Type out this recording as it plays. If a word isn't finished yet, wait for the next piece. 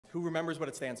Who remembers what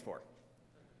it stands for?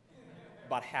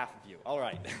 About half of you. All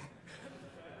right.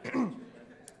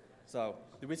 So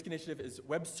the WSCCI initiative is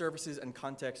Web Services and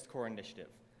Context Core Initiative,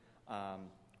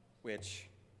 which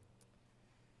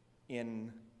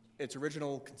in its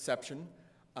original conception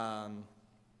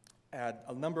had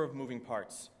a number of moving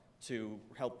parts to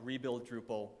help rebuild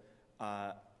Drupal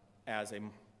as a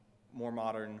more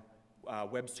modern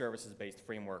web services-based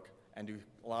framework and do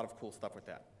a lot of cool stuff with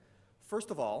that.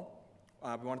 First of all,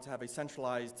 we wanted to have a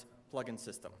centralized plugin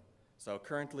system. So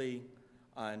currently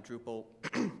in Drupal,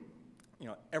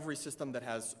 every system that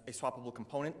has a swappable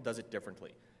component does it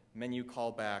differently. Menu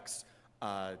callbacks,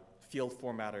 field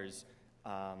formatters,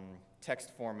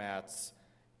 text formats,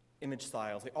 image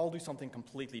styles, they all do something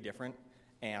completely different,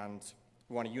 and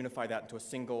we want to unify that into a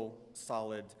single,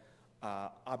 solid,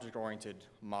 object-oriented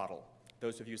model.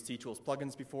 Those who have used CTools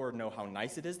plugins before know how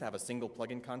nice it is to have a single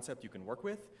plugin concept you can work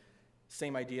with.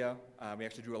 Same idea. We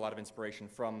actually drew a lot of inspiration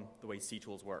from the way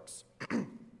CTools works.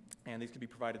 And these could be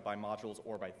provided by modules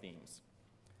or by themes.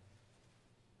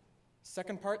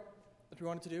 Second part that we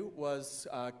wanted to do was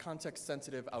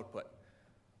context-sensitive output.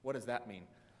 What does that mean?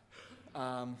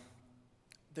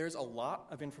 There's a lot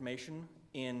of information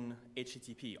in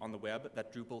HTTP on the web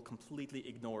that Drupal completely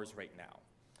ignores right now.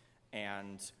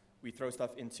 And we throw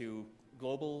stuff into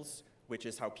globals, which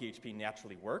is how PHP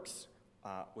naturally works,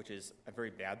 which is a very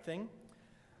bad thing.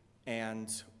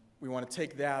 And we want to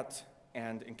take that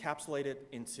and encapsulate it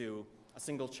into a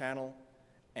single channel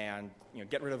and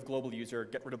get rid of global user,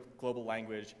 get rid of global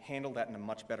language, handle that in a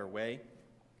much better way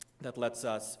that lets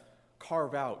us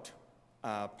carve out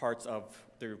parts of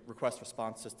the request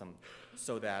response system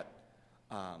so that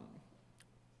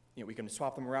we can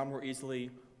swap them around more easily,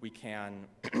 we can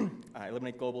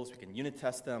eliminate globals, we can unit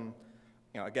test them.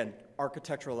 Again,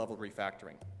 architectural level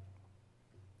refactoring.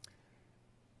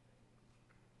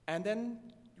 And then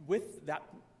with that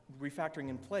refactoring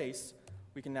in place,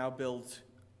 we can now build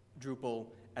Drupal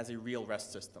as a real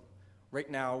REST system. Right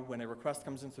now, when a request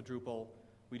comes into Drupal,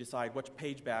 we decide which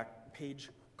page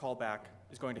callback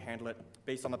is going to handle it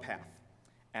based on the path.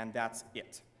 And that's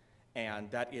it. And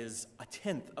that is a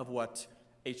tenth of what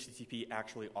HTTP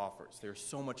actually offers. There's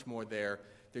so much more there.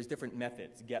 There's different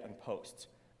methods, get and post.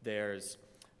 There's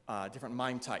different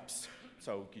MIME types.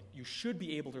 So you should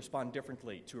be able to respond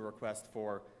differently to a request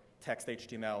for text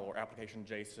HTML or application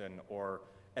JSON or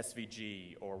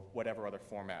SVG or whatever other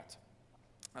format.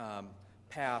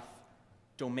 Path,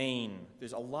 domain,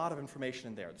 there's a lot of information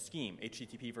in there. The scheme,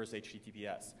 HTTP versus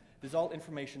HTTPS. There's all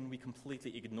information we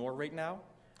completely ignore right now.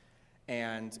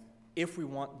 And if we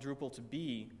want Drupal to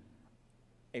be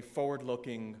a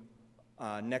forward-looking,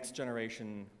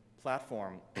 next-generation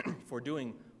platform for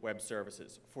doing web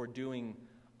services, for doing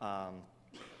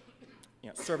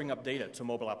serving up data to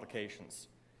mobile applications,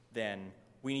 then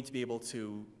we need to be able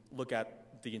to look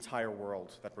at the entire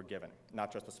world that we're given,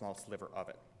 not just a small sliver of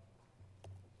it.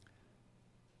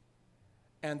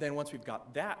 And then once we've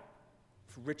got that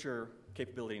richer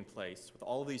capability in place with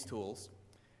all of these tools,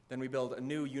 then we build a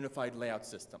new unified layout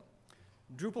system.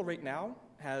 Drupal right now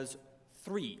has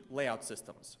 3 layout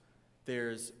systems.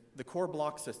 There's the core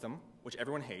block system, which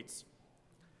everyone hates.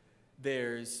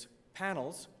 There's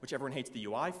panels, which everyone hates the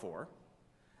UI for.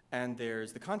 And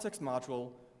there's the context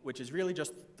module, which is really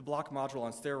just the block module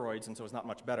on steroids, and so it's not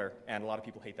much better, and a lot of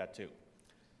people hate that too.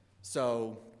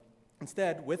 So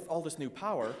instead, with all this new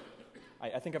power,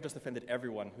 I think I've just offended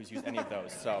everyone who's used any of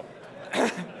those. So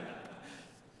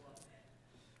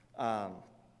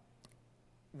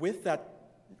with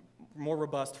that more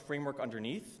robust framework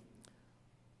underneath,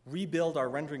 rebuild our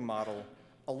rendering model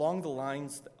along the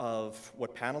lines of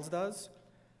what panels does,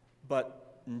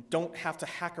 but don't have to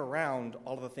hack around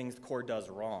all of the things the core does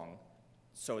wrong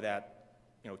so that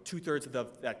 2/3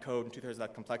 of that code and 2/3 of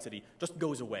that complexity just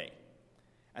goes away.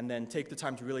 And then take the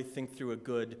time to really think through a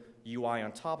good UI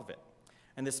on top of it.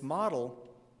 And this model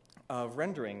of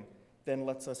rendering then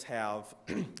lets us have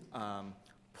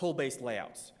pull-based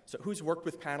layouts. So who's worked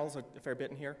with panels a fair bit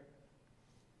in here?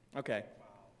 Okay. Wow.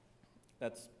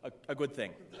 That's a good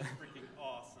thing. That's freaking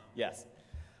awesome. Yes.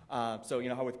 So you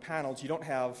know how with panels, you don't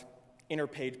have inner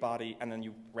page body and then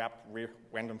you wrap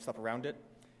random stuff around it.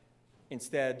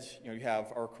 Instead, you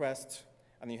have a request,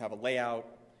 and then you have a layout,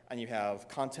 and you have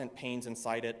content panes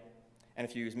inside it. And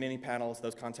if you use mini panels,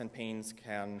 those content panes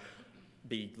can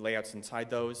be layouts inside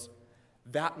those.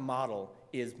 That model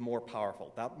is more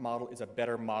powerful. That model is a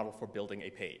better model for building a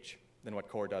page than what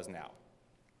core does now.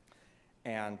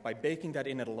 And by baking that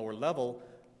in at a lower level,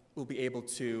 we'll be able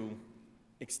to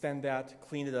extend that,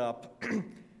 clean it up,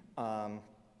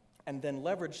 and then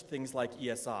leverage things like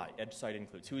ESI, Edge Site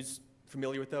Includes. Who's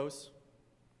familiar with those?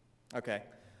 Okay.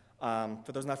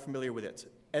 For those not familiar with it,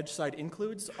 edge-side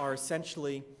includes are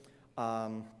essentially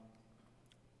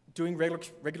doing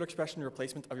regular expression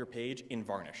replacement of your page in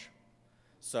Varnish.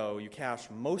 So you cache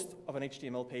most of an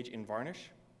HTML page in Varnish,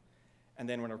 and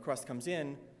then when a request comes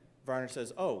in, Varnish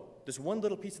says, oh, this one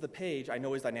little piece of the page I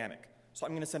know is dynamic, so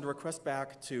I'm going to send a request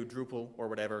back to Drupal or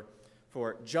whatever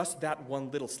for just that one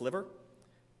little sliver,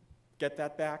 get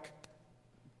that back,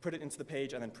 put it into the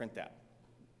page, and then print that.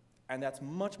 And that's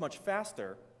much, much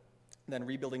faster than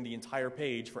rebuilding the entire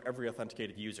page for every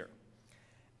authenticated user.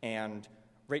 And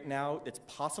right now, it's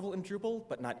possible in Drupal,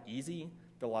 but not easy.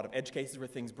 There are a lot of edge cases where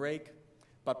things break.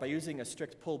 But by using a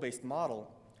strict pull-based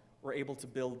model, we're able to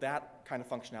build that kind of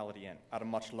functionality in at a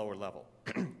much lower level.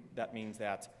 That means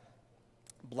that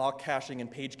block caching and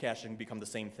page caching become the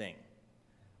same thing.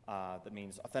 That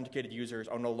means authenticated users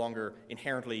are no longer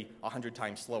inherently 100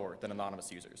 times slower than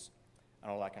anonymous users,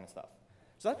 and all that kind of stuff.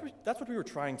 So that's what we were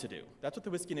trying to do. That's what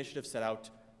the WSCCI initiative set out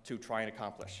to try and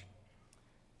accomplish.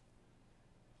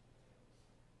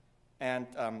 And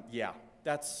yeah,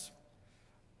 that's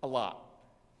a lot.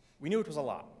 We knew it was a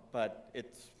lot, but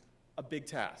it's a big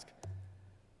task.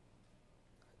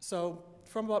 So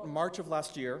from about March of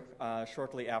last year,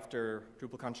 shortly after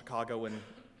DrupalCon Chicago when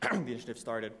the initiative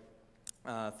started,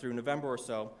 through November or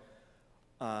so,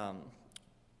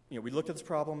 we looked at this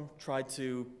problem, tried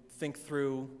to think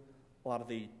through a lot of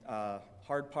the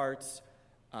hard parts,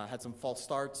 had some false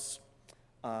starts.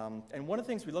 And one of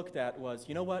the things we looked at was,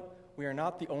 you know what? We are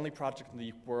not the only project in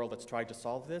the world that's tried to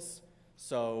solve this.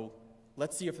 So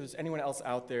let's see if there's anyone else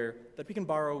out there that we can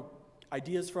borrow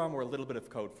ideas from or a little bit of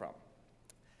code from.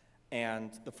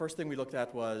 And the first thing we looked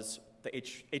at was the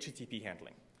HTTP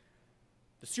handling.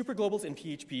 The superglobals in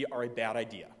PHP are a bad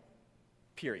idea,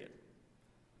 period.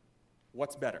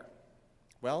 What's better?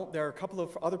 Well, there are a couple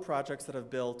of other projects that have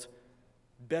built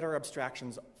better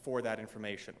abstractions for that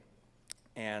information.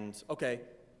 And okay,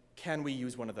 can we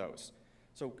use one of those?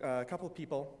 So a couple of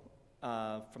people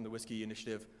from the WSCCI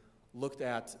initiative looked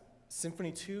at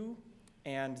Symfony 2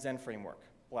 and Zen Framework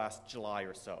last July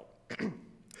or so.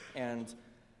 And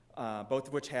both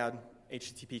of which had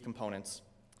HTTP components.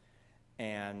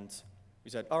 And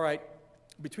we said, all right,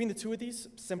 between the two of these,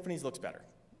 Symfony's looks better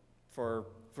for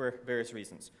various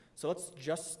reasons. So let's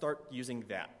just start using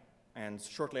that. And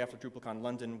shortly after DrupalCon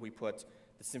London, we put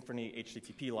the Symfony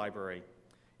HTTP library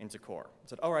into core. We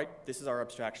said, all right, this is our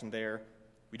abstraction there.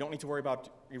 We don't need to worry about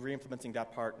re-implementing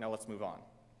that part. Now let's move on.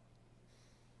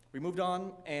 We moved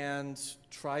on and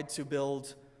tried to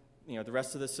build the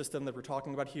rest of the system that we're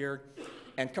talking about here,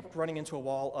 and kept running into a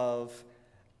wall of,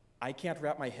 I can't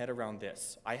wrap my head around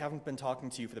this. I haven't been talking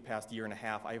to you for the past year and a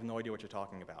half. I have no idea what you're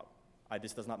talking about.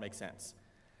 This does not make sense.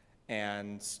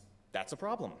 And that's a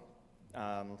problem,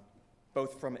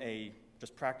 both from a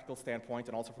just practical standpoint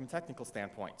and also from a technical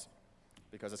standpoint,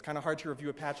 because it's kind of hard to review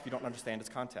a patch if you don't understand its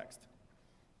context.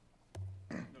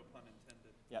 No pun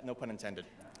intended. Yeah, no pun intended.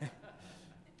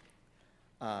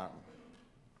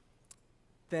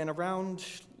 Then around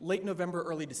late November,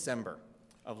 early December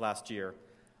of last year,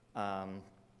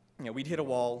 we'd hit a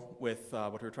wall with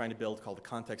what we were trying to build called the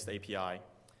Context API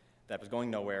that was going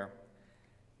nowhere.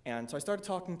 And so I started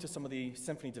talking to some of the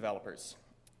Symfony developers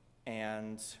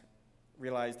and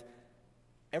realized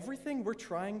everything we're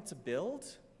trying to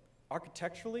build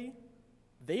architecturally,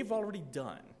 they've already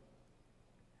done.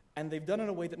 And they've done it in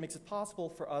a way that makes it possible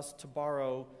for us to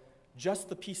borrow just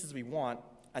the pieces we want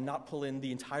and not pull in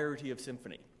the entirety of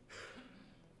Symfony.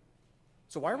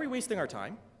 So why are we wasting our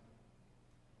time?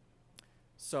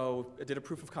 So I did a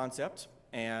proof of concept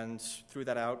and threw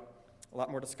that out, a lot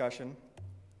more discussion.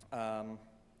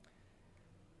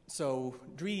 So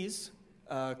Dries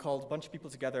called a bunch of people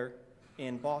together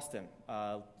in Boston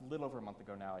a little over a month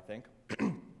ago now, I think,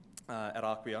 at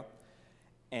Acquia,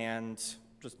 and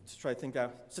just to try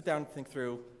to sit down and think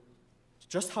through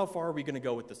just how far are we going to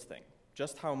go with this thing?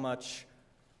 Just how much,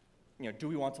 do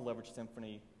we want to leverage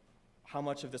Symfony? How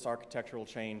much of this architectural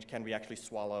change can we actually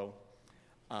swallow?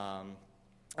 And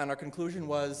our conclusion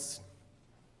was,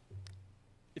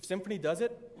 if Symfony does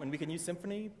it, when we can use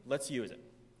Symfony, let's use it.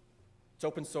 It's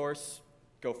open source,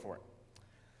 go for it.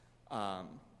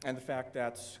 And the fact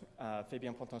that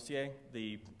Fabien Pontencier,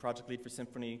 the project lead for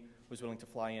Symfony, was willing to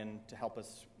fly in to help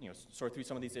us sort through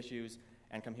some of these issues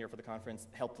and come here for the conference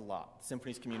helped a lot.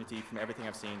 Symfony's community, from everything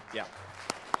I've seen, yeah.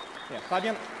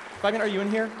 Fabien, are you in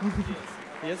here?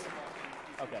 He is?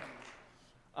 Okay.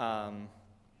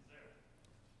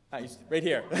 He's right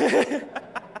here.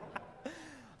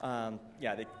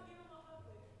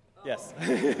 Yes.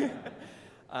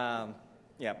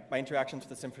 My interactions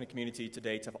with the Symfony community to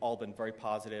date have all been very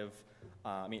positive.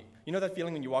 I mean, you know that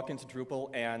feeling when you walk into Drupal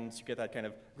and you get that kind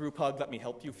of group hug, let me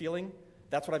help you feeling?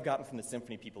 That's what I've gotten from the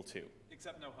Symfony people too.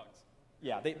 Except no hugs.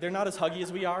 Yeah, they're not as huggy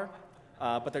as we are,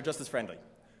 but they're just as friendly.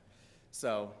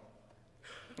 So,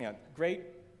 yeah, great,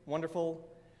 wonderful,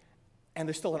 and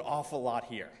there's still an awful lot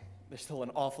here. There's still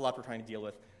an awful lot we're trying to deal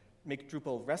with. Make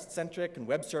Drupal REST-centric and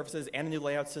web services and a new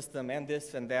layout system and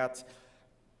this and that.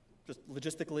 Just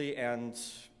logistically and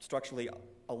structurally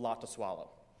a lot to swallow.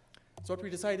 So what we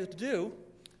decided to do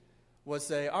was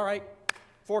say, all right,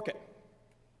 fork it.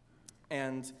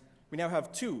 And we now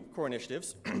have two core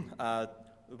initiatives.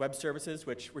 Web services,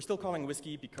 which we're still calling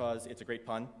Whiskey because it's a great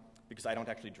pun, because I don't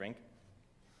actually drink.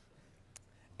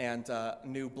 And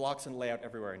new Blocks and Layout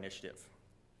Everywhere initiative.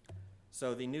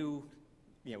 So the new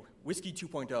Whiskey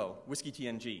 2.0, Whiskey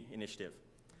TNG initiative.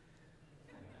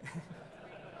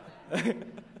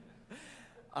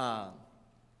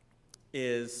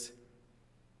 Is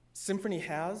Symfony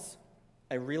has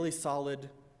a really solid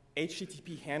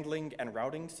HTTP handling and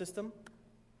routing system.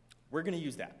 We're going to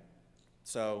use that.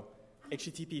 So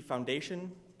HTTP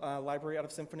Foundation library out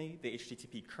of Symfony, the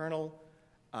HTTP kernel,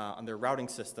 and their routing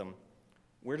system,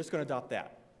 we're just going to adopt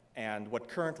that. And what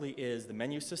currently is the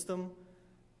menu system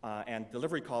and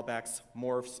delivery callbacks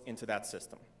morphs into that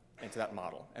system, into that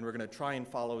model. And we're going to try and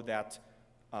follow that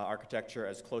architecture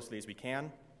as closely as we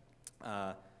can.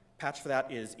 Patch for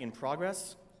that is in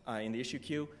progress in the issue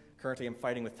queue. Currently, I'm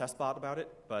fighting with TestBot about it,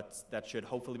 but that should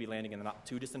hopefully be landing in the not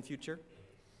too distant future.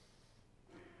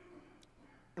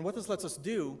 And what this lets us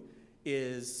do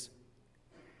is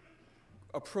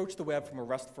approach the web from a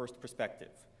REST-first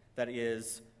perspective. That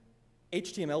is,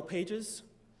 HTML pages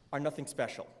are nothing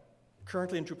special.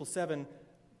 Currently in Drupal 7,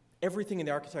 everything in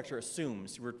the architecture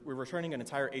assumes we're returning an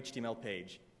entire HTML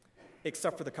page,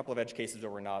 except for the couple of edge cases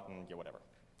where we're not, and whatever.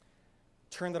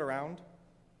 Turn that around.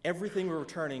 Everything we're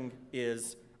returning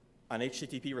is an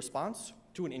HTTP response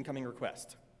to an incoming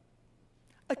request.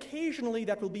 Occasionally,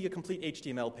 that will be a complete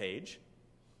HTML page,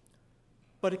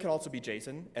 but it can also be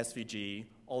JSON, SVG,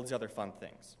 all these other fun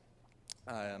things.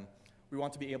 We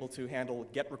want to be able to handle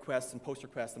GET requests and POST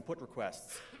requests and PUT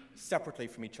requests separately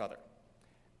from each other.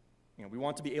 We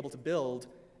want to be able to build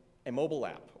a mobile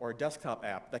app or a desktop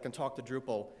app that can talk to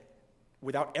Drupal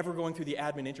without ever going through the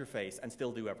admin interface and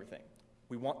still do everything.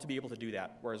 We want to be able to do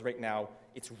that, whereas right now,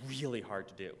 it's really hard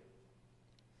to do.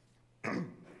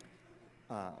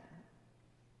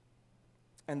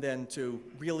 And then to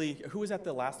really, who was at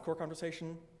the last core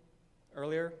conversation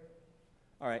earlier?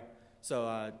 All right,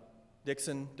 so Dick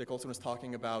Olson was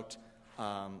talking about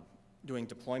doing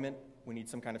deployment. We need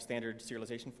some kind of standard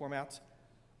serialization format.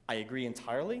 I agree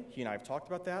entirely. He and I have talked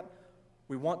about that.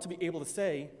 We want to be able to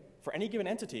say, for any given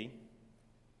entity,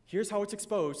 here's how it's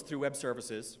exposed through web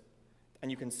services, and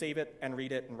you can save it and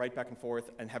read it and write back and forth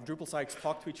and have Drupal sites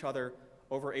talk to each other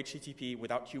over HTTP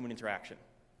without human interaction.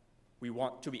 We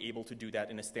want to be able to do that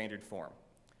in a standard form.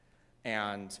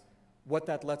 And what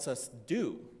that lets us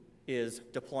do is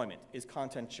deployment, is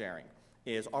content sharing,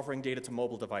 is offering data to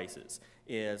mobile devices,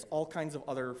 is all kinds of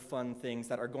other fun things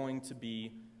that are going to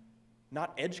be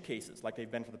not edge cases like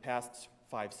they've been for the past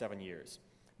 5-7 years,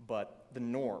 but the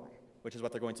norm, which is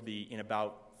what they're going to be in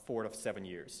about 4 to 7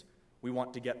 years. We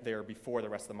want to get there before the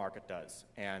rest of the market does,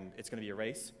 and it's going to be a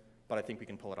race, but I think we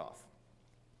can pull it off.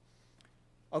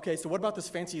 Okay, so what about this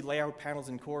fancy layout, panels,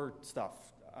 and core stuff?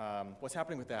 What's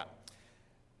happening with that?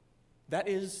 That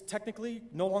is technically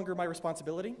no longer my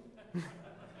responsibility.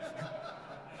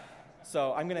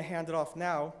 So I'm going to hand it off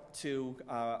now to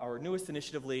our newest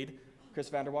initiative lead, Kris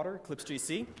Vanderwater, Eclipse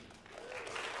GC.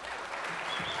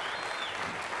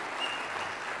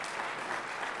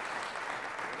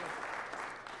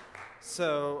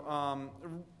 So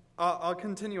I'll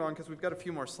continue on because we've got a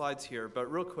few more slides here,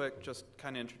 but real quick, just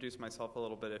kind of introduce myself a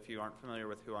little bit if you aren't familiar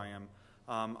with who I am.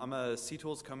 I'm a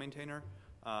CTools co-maintainer.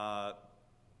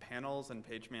 Panels and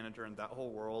page manager and that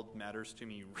whole world matters to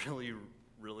me really,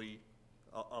 really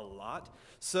a lot.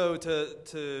 So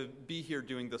to be here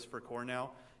doing this for core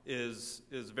now is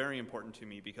very important to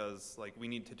me because we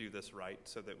need to do this right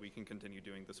so that we can continue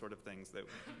doing the sort of things that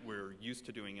we're used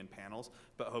to doing in panels,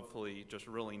 but hopefully just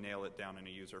really nail it down in a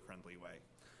user-friendly way.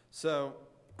 So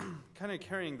kind of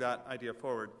carrying that idea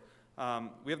forward,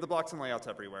 we have the Blocks and Layouts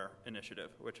Everywhere initiative,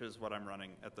 which is what I'm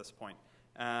running at this point.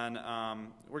 And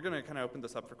we're going to kind of open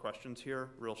this up for questions here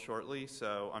real shortly,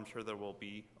 so I'm sure there will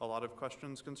be a lot of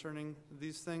questions concerning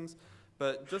these things.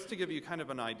 But just to give you kind of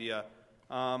an idea,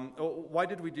 why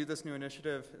did we do this new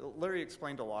initiative? Larry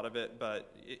explained a lot of it,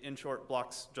 but in short,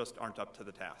 blocks just aren't up to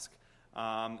the task.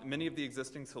 Many of the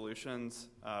existing solutions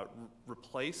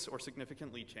replace or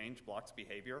significantly change blocks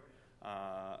behavior.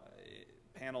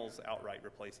 panels outright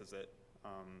replaces it.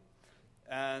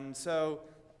 And so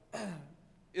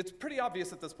it's pretty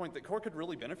obvious at this point that core could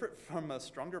really benefit from a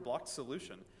stronger block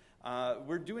solution.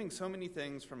 We're doing so many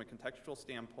things from a contextual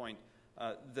standpoint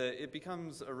that it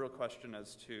becomes a real question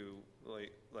as to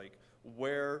like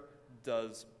where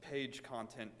does page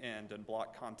content end and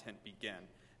block content begin?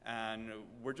 And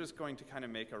we're just going to kind of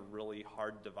make a really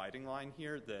hard dividing line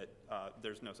here that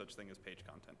there's no such thing as page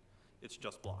content. It's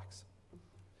just blocks.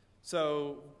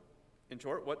 So in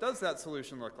short, what does that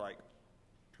solution look like?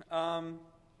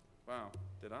 Wow,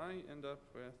 did I end up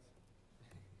with?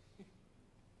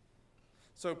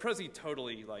 So Prezi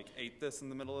totally like ate this in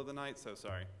the middle of the night, so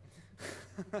sorry.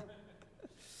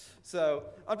 So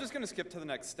I'm just going to skip to the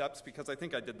next steps because I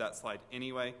think I did that slide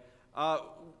anyway.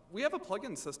 We have a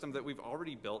plugin system that we've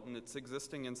already built, and it's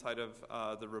existing inside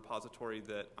of the repository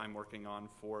that I'm working on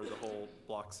for the whole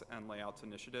blocks and layouts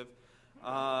initiative.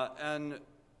 And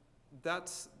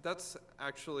that's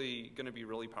actually going to be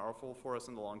really powerful for us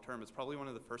in the long term. It's probably one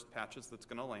of the first patches that's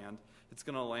going to land. It's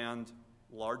going to land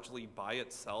largely by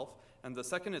itself. And the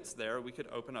second it's there, we could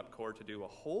open up core to do a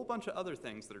whole bunch of other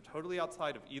things that are totally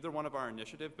outside of either one of our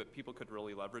initiative, but people could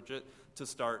really leverage it to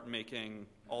start making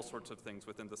all sorts of things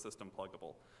within the system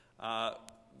pluggable.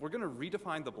 We're going to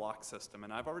redefine the block system,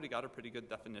 and I've already got a pretty good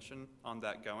definition on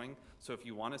that going. So if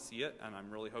you want to see it, and I'm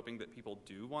really hoping that people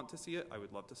do want to see it, I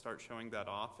would love to start showing that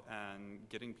off and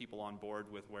getting people on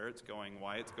board with where it's going,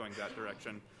 why it's going that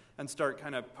direction, and start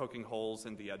kind of poking holes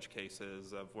in the edge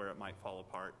cases of where it might fall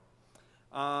apart.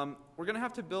 We're going to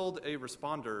have to build a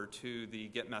responder to the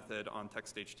get method on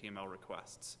text HTML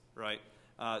requests, right?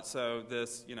 So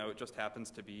this, it just happens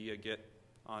to be a get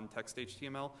on text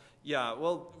HTML. Yeah,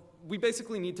 well, we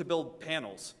basically need to build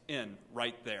panels in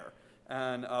right there.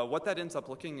 And what that ends up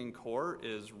looking in core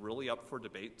is really up for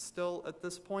debate still at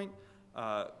this point.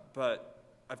 But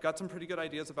I've got some pretty good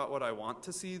ideas about what I want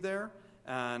to see there.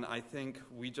 And I think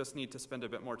we just need to spend a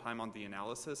bit more time on the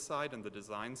analysis side and the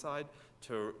design side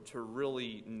to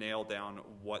really nail down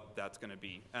what that's going to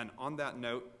be. And on that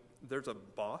note, there's a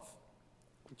BOF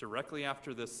directly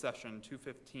after this session,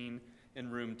 2:15, in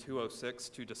room 206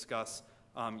 to discuss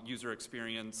user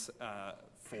experience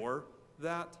for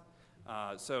that.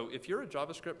 So if you're a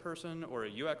JavaScript person or a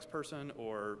UX person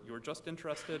or you're just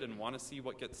interested and want to see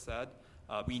what gets said,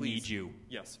 we need you.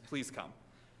 Yes, please come.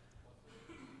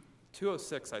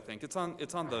 206, I think. It's on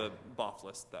the BOF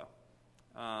list, though.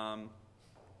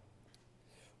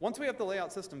 Once we have the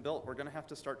layout system built, we're going to have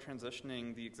to start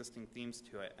transitioning the existing themes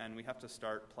to it, and we have to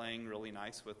start playing really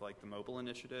nice with like the mobile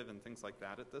initiative and things like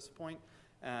that at this point,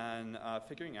 and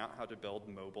figuring out how to build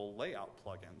mobile layout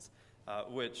plugins,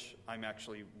 which I'm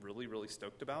actually really, really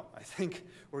stoked about. I think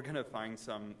we're going to find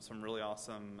some really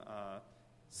awesome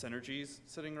synergies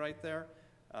sitting right there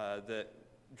that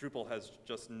Drupal has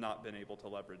just not been able to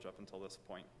leverage up until this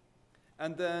point.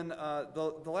 And then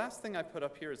the last thing I put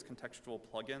up here is contextual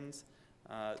plugins.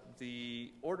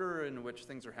 The order in which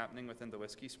things are happening within the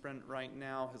Whiskey Sprint right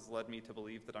now has led me to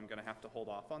believe that I'm going to have to hold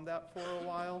off on that for a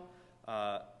while.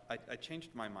 I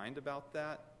changed my mind about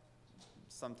that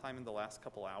sometime in the last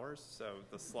couple hours, so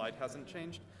the slide hasn't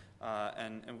changed.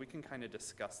 And we can kind of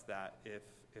discuss that if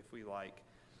we like.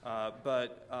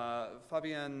 But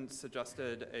Fabienne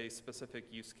suggested a specific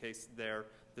use case there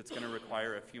that's going to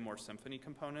require a few more Symfony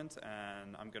components,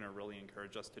 and I'm going to really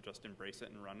encourage us to just embrace it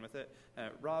and run with it.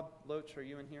 Rob Loach, are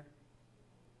you in here?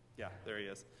 Yeah, there he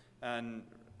is. And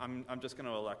I'm just going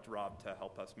to elect Rob to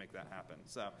help us make that happen.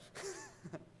 So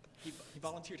he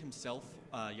volunteered himself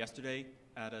yesterday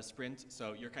at a sprint,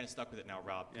 so you're kind of stuck with it now,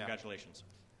 Rob. Yeah. Congratulations.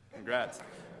 Congrats.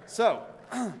 So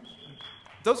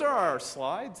those are our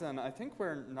slides, and I think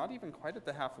we're not even quite at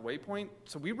the halfway point.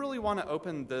 So we really want to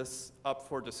open this up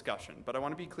for discussion, but I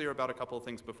want to be clear about a couple of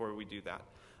things before we do that.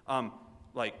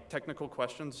 Like technical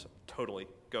questions, totally,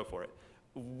 go for it.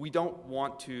 We don't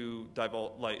want to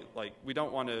divulge, we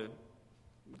don't want to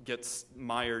get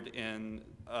mired in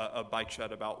a bike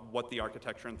shed about what the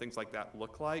architecture and things like that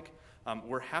look like.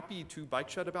 We're happy to bike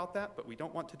shed about that, but we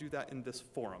don't want to do that in this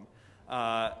forum.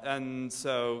 And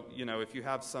so, if you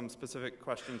have some specific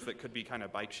questions that could be kind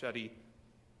of bike sheddy,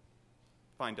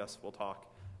 find us, we'll talk.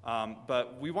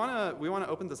 But we want to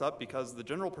open this up because the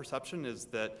general perception is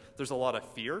that there's a lot of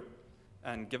fear,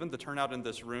 and given the turnout in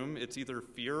this room, it's either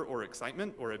fear or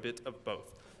excitement or a bit of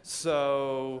both.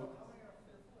 So,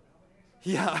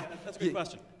 yeah. That's a good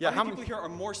question. Yeah, how many people here are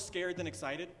more scared than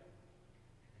excited?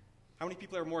 How many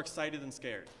people are more excited than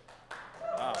scared?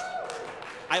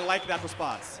 I like that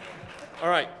response. All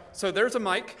right, so there's a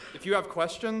mic. If you have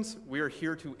questions, we are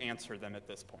here to answer them at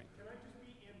this point. Can I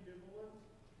just be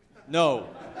ambivalent? No.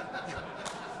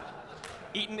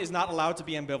 Eaton is not allowed to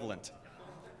be ambivalent.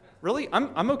 Really?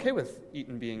 I'm okay with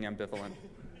Eaton being ambivalent.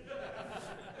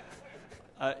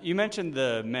 You mentioned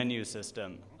the menu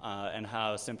system and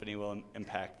how Symfony will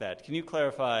impact that. Can you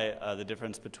clarify the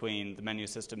difference between the menu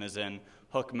system as in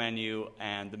hook menu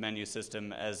and the menu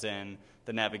system as in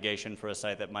the navigation for a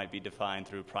site that might be defined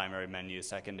through primary menu,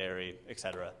 secondary,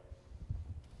 etc.?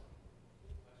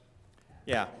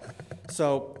 Yeah.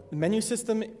 So the menu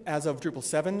system as of Drupal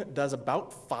 7 does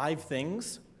about 5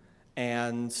 things,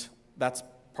 and that's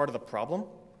part of the problem.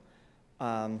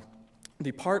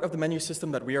 The part of the menu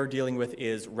system that we are dealing with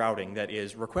is routing. That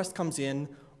is, request comes in,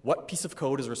 what piece of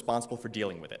code is responsible for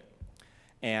dealing with it?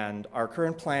 And our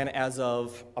current plan as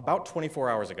of about 24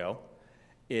 hours ago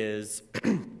is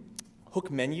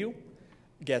hook menu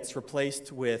gets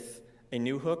replaced with a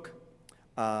new hook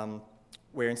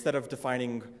where instead of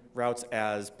defining routes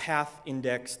as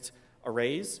path-indexed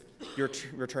arrays, you're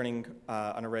returning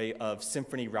an array of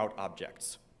Symfony route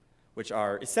objects, which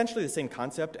are essentially the same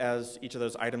concept as each of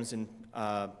those items in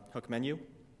hook menu,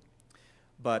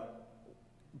 but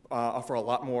offer a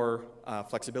lot more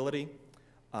flexibility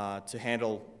to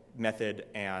handle method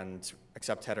and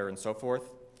accept header and so forth.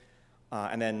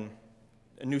 And then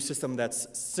a new system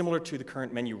that's similar to the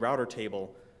current menu router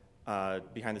table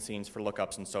behind the scenes for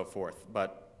lookups and so forth,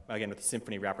 but again, with the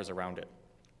Symfony wrappers around it.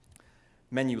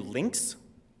 Menu links,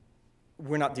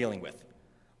 we're not dealing with.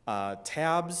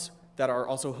 Tabs that are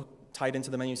also tied into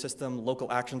the menu system,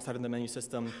 local actions tied into the menu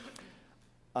system.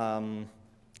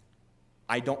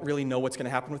 I don't really know what's going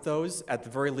to happen with those. At the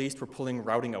very least, we're pulling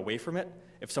routing away from it.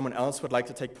 If someone else would like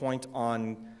to take point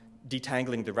on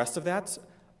detangling the rest of that,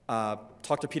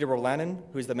 talk to Peter Rolanen,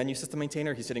 who's the menu system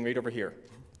maintainer. He's sitting right over here.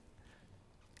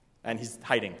 And he's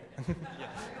hiding.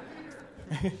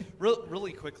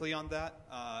 Really quickly on that,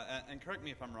 and correct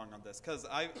me if I'm wrong on this, because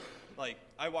I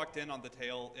walked in on the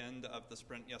tail end of the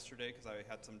sprint yesterday because I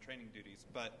had some training duties,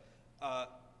 but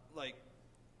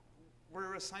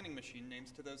we're assigning machine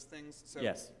names to those things, so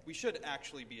yes. We should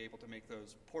actually be able to make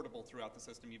those portable throughout the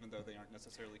system, even though they aren't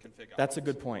necessarily configured. That's a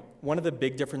good point. One of the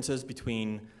big differences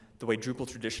between the way Drupal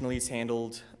traditionally has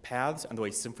handled paths and the way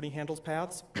Symfony handles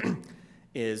paths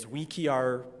is we key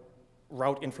our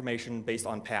route information based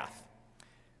on path.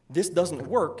 This doesn't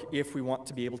work if we want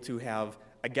to be able to have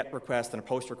a GET request and a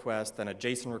POST request and a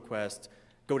JSON request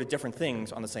go to different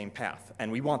things on the same path,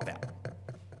 and we want that.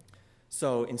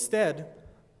 So instead,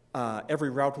 every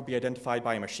route will be identified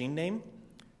by a machine name.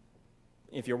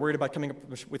 If you're worried about coming up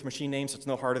with machine names, it's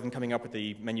no harder than coming up with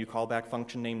the menu callback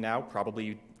function name now.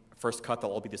 Probably first cut,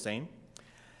 they'll all be the same.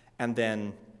 And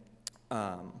then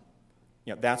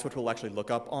that's what we'll actually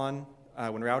look up on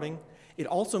when routing. It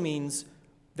also means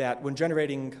that when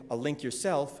generating a link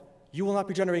yourself, you will not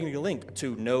be generating a link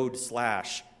to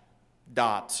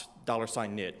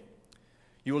node/dot$nid.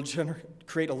 You will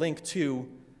create a link to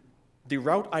the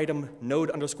route item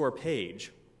node_page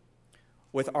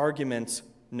with argument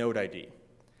node ID.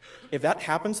 If that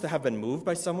happens to have been moved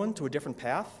by someone to a different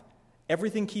path,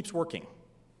 everything keeps working,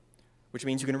 which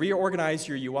means you can reorganize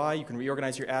your UI, you can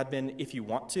reorganize your admin if you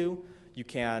want to. You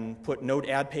can put node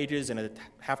add pages in a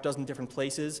half dozen different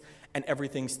places, and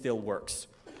everything still works.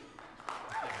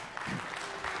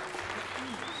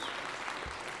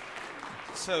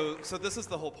 So this is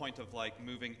the whole point of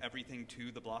moving everything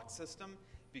to the block system,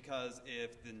 because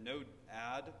if the node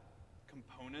add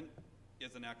component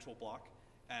is an actual block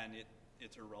and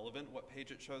it's irrelevant what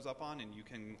page it shows up on, and you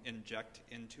can inject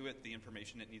into it the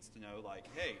information it needs to know, like,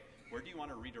 hey, where do you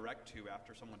want to redirect to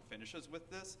after someone finishes with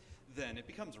this, then it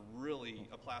becomes really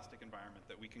a plastic environment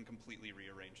that we can completely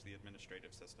rearrange the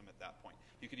administrative system at that point.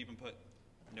 You could even put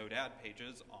node add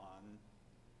pages on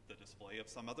the display of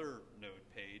some other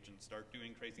node page and start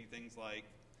doing crazy things like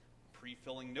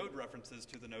pre-filling node references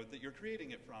to the node that you're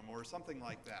creating it from, or something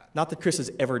like that. Not that Kris has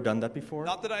ever done that before.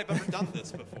 Not that I've ever done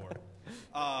this before.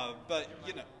 But,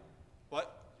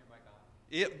 what? Is your mic on?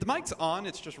 Yeah, the mic's on,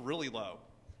 it's just really low.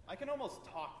 I can almost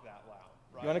talk that loud,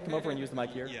 right? You want to come over and use the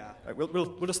mic here? Yeah. All right,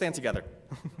 we'll just stand together.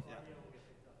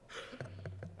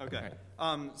 Yeah. Okay.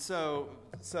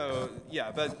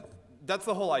 But that's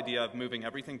the whole idea of moving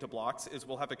everything to blocks, is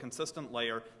we'll have a consistent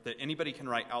layer that anybody can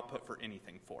write output for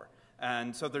anything for.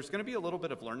 And so there's going to be a little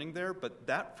bit of learning there, but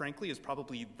that, frankly, is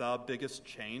probably the biggest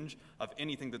change of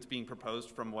anything that's being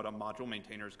proposed from what a module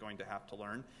maintainer is going to have to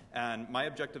learn. And my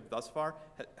objective thus far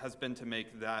has been to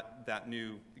make that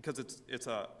new, because it's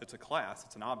a class,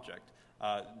 it's an object,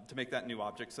 to make that new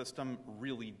object system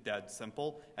really dead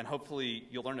simple. And hopefully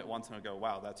you'll learn it once and go,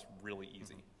 wow, that's really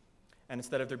easy. And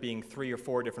instead of there being 3 or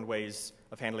 4 different ways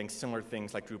of handling similar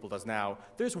things like Drupal does now,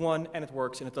 there's one, and it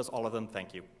works, and it does all of them.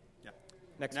 Thank you. Yeah.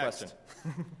 Next question.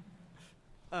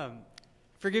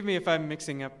 Forgive me if I'm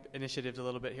mixing up initiatives a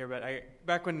little bit here, but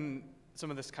back when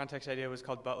some of this context idea was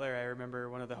called Butler, I remember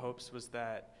one of the hopes was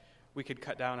that we could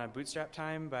cut down on bootstrap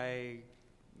time by,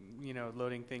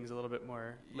 loading things a little bit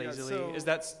more lazily. Is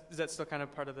that still kind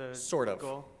of part of the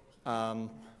goal?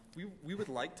 We would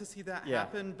like to see that Yeah.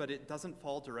 happen, but it doesn't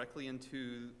fall directly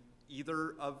into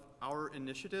either of our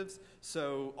initiatives.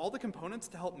 So all the components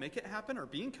to help make it happen are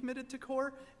being committed to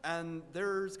core, and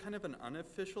there's kind of an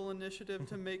unofficial initiative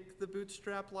to make the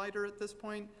bootstrap lighter at this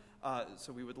point.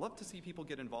 So we would love to see people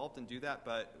get involved and do that,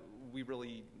 but we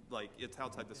really, it's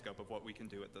outside the scope of what we can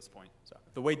do at this point. So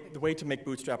the way to make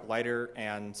bootstrap lighter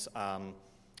and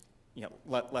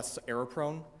less error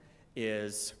prone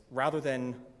is, rather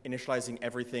than initializing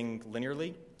everything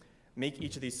linearly, make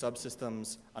each of these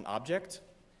subsystems an object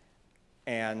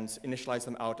and initialize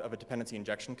them out of a dependency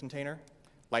injection container,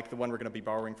 like the one we're going to be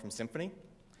borrowing from Symfony.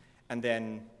 And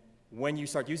then when you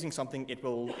start using something, it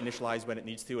will initialize when it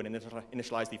needs to and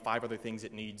initialize the 5 other things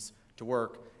it needs to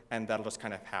work, and that'll just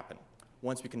kind of happen.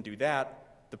 Once we can do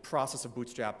that, the process of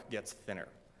bootstrap gets thinner.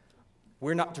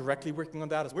 We're not directly working on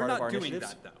that as part of our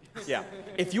initiatives. We're not doing that, though. Yeah.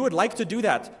 If you would like to do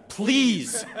that,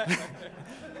 please,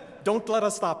 don't let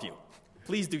us stop you.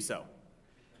 Please do so.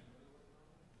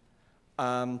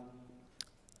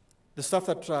 The stuff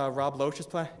that Rob Loesch is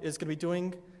going to be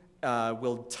doing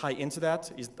will tie into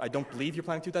that. I don't believe you're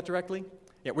planning to do that directly.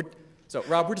 Yeah. So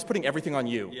Rob, we're just putting everything on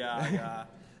you. Yeah.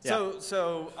 Yeah.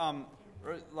 So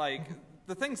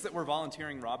the things that we're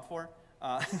volunteering Rob for,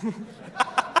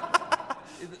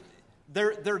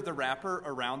 they're the wrapper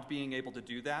around being able to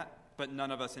do that, but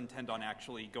none of us intend on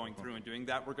actually going through and doing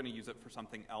that. We're going to use it for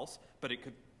something else, but it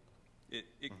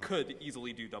could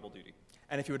easily do double duty.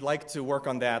 And if you would like to work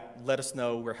on that, let us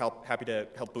know. We're happy to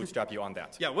help bootstrap you on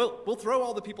that. Yeah, we'll throw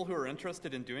all the people who are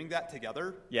interested in doing that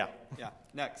together. Yeah. Yeah.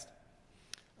 Next.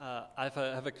 I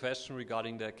have a question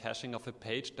regarding the caching of a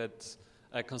page that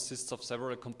consists of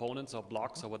several components or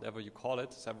blocks or whatever you call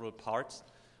it, several parts.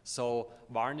 So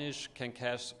Varnish can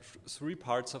cache 3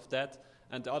 parts of that,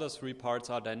 and the other 3 parts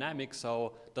are dynamic.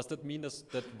 So does that mean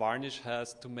that Varnish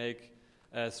has to make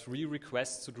 3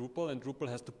 requests to Drupal, and Drupal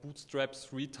has to bootstrap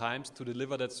 3 times to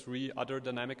deliver that 3 other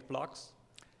dynamic blocks?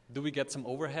 Do we get some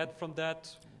overhead from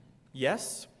that?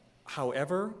 Yes.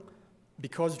 However,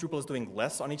 because Drupal is doing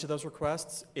less on each of those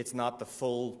requests, it's not the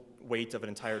full weight of an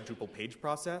entire Drupal page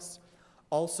process.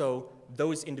 Also,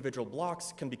 those individual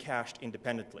blocks can be cached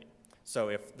independently. So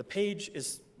if the page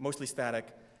is mostly static,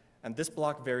 and this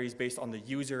block varies based on the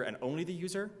user and only the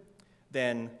user,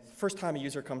 then first time a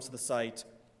user comes to the site,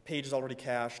 page is already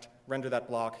cached, render that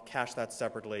block, cache that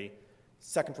separately.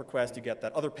 Second request, you get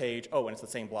that other page, and it's the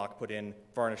same block put in.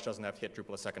 Varnish doesn't have to hit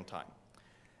Drupal a second time.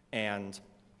 And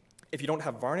if you don't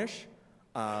have Varnish,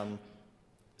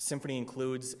 Symfony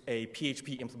includes a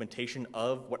PHP implementation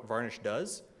of what Varnish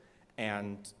does.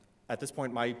 And at this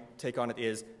point, my take on it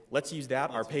is, let's use that.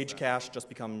 Our page cache just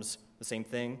becomes the same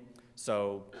thing.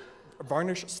 So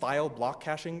Varnish-style block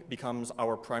caching becomes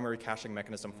our primary caching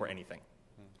mechanism for anything.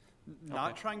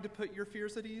 Not trying to put your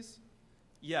fears at ease?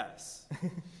 Yes,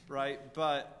 right?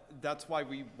 But that's why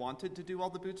we wanted to do all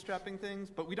the bootstrapping things,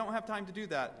 but we don't have time to do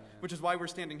that, which is why we're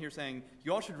standing here saying,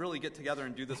 you all should really get together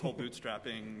and do this whole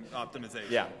bootstrapping optimization.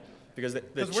 Yeah, because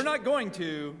we're not going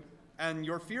to, and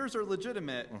your fears are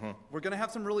legitimate. We're going to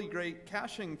have some really great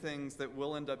caching things that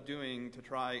we'll end up doing to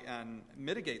try and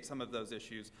mitigate some of those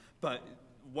issues, but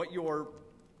what you're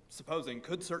supposing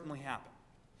could certainly happen.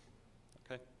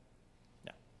 Okay.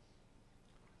 Yeah.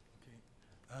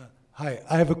 Hi,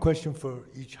 I have a question for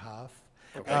each half.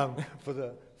 Okay.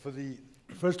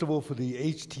 First of all, for the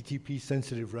HTTP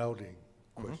sensitive routing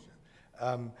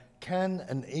question, can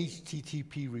an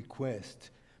HTTP request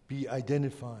be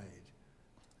identified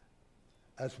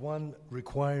as one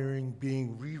requiring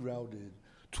being rerouted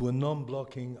to a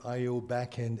non-blocking I/O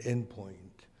backend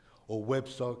endpoint, or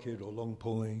WebSocket, or long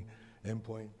polling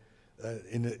endpoint?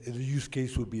 In a use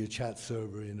case would be a chat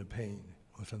server in a pane,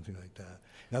 or something like that.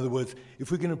 In other words,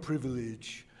 if we're going to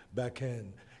privilege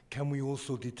backend, can we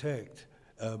also detect,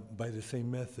 by the same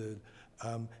method,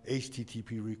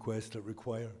 HTTP requests that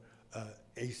require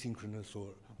asynchronous or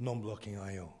non-blocking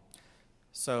I/O?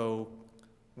 So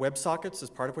WebSockets is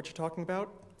part of what you're talking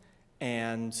about,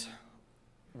 and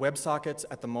WebSockets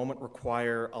at the moment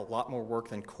require a lot more work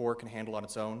than core can handle on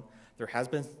its own. There has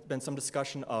been some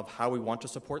discussion of how we want to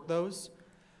support those.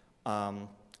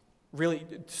 Really,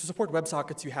 to support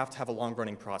WebSockets, you have to have a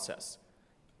long-running process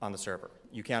on the server.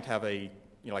 You can't have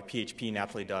like PHP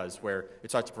naturally does, where it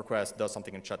starts a request, does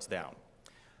something, and shuts down.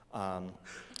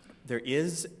 There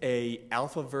is an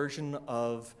alpha version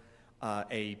of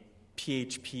a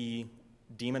PHP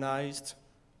demonized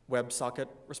WebSocket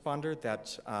responder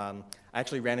that I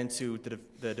actually ran into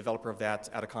the developer of that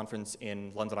at a conference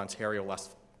in London, Ontario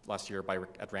last year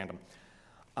at random.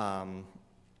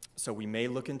 So we may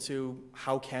look into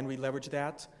how can we leverage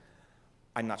that.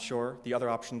 I'm not sure. The other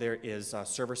option there is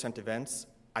server-sent events.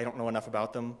 I don't know enough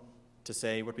about them to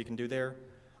say what we can do there.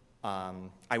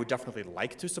 I would definitely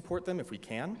like to support them if we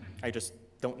can. I just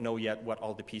don't know yet what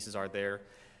all the pieces are there.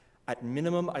 At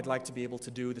minimum, I'd like to be able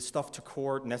to do the stuff to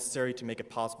core necessary to make it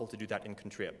possible to do that in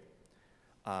contrib.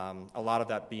 A lot of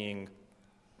that being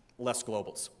less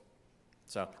globals.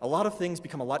 So a lot of things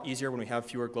become a lot easier when we have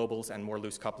fewer globals and more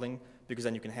loose coupling, because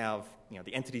then you can have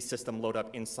the entity system load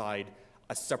up inside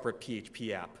a separate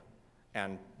PHP app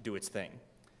and do its thing.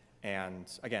 And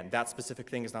again, that specific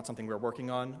thing is not something we're working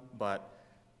on, but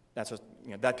that's just,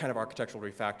 that kind of architectural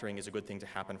refactoring is a good thing to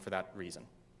happen for that reason.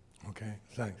 Okay,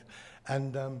 thanks.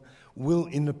 And will,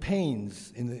 in the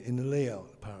panes, in the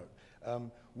layout part,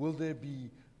 will there be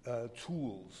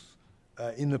tools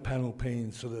in the panel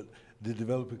panes so that the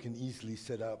developer can easily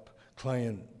set up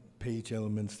client page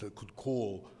elements that could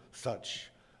call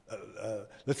such?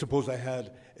 Let's suppose I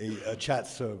had a chat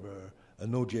server, a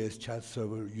Node.js chat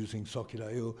server using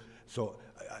Socket.io. So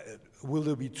will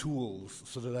there be tools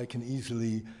so that I can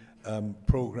easily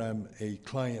program a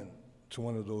client to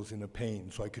one of those in a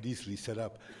pane, so I could easily set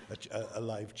up a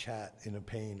live chat in a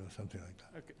pane or something like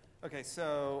that? Okay. Okay.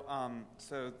 So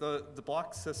the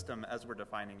block system, as we're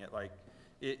defining it, like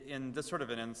in this sort of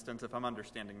an instance, if I'm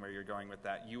understanding where you're going with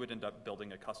that, you would end up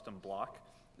building a custom block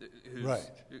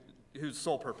whose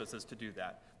sole purpose is to do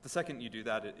that. The second you do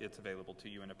that, it's available to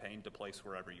you in a pane to place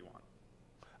wherever you want.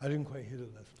 I didn't quite hear the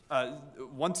last.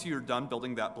 Once you're done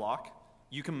building that block,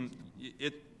 you can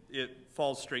it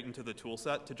falls straight into the tool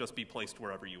set to just be placed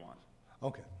wherever you want.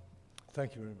 Okay.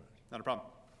 Thank you very much. Not a problem.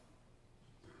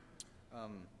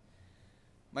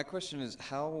 My question is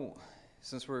how,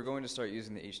 since we're going to start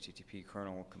using the HTTP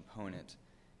kernel component,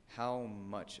 how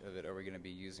much of it are we going to be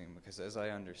using? Because as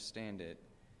I understand it,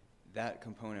 that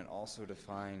component also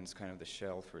defines kind of the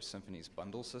shell for Symfony's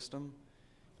bundle system.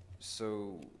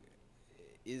 So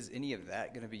is any of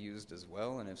that going to be used as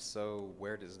well? And if so,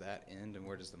 where does that end and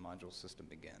where does the module system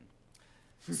begin?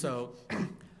 So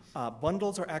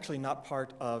bundles are actually not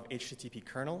part of HTTP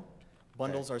kernel.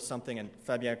 Bundles are something, and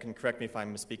Fabien can correct me if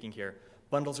I'm misspeaking here,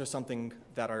 bundles are something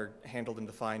that are handled and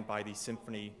defined by the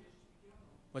Symfony.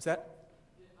 What's that?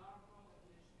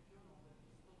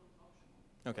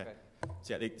 Okay.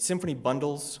 So yeah, the Symfony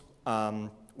bundles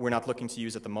we're not looking to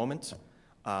use at the moment.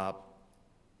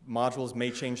 Modules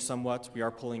may change somewhat. We are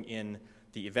pulling in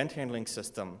the event handling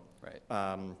system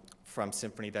from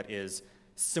Symfony that is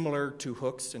similar to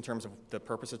hooks in terms of the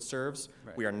purpose it serves.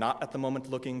 Right. We are not at the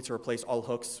moment looking to replace all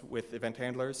hooks with event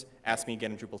handlers. Ask me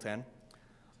again in Drupal 10.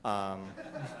 Yeah,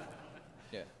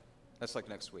 that's like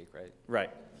next week, right?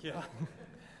 Right. Yeah.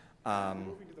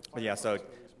 But yeah, so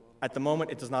at the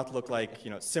moment it does not look like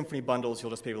Symfony bundles.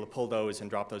 You'll just be able to pull those and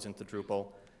drop those into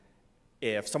Drupal.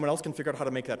 If someone else can figure out how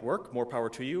to make that work, more power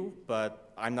to you,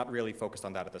 but I'm not really focused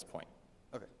on that at this point.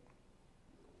 Okay.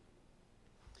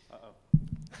 Uh-oh.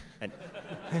 And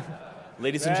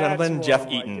ladies and gentlemen, Jeff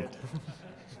Eaton.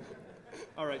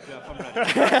 All right, Jeff, I'm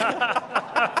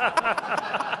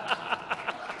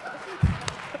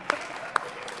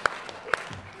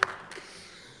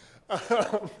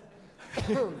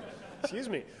ready. Excuse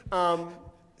me.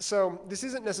 So this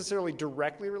isn't necessarily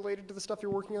directly related to the stuff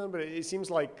you're working on, but it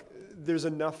seems like there's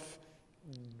enough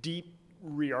deep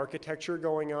re-architecture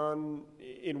going on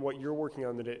in what you're working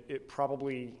on that it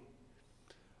probably,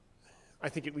 I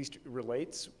think at least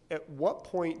relates. At what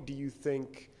point do you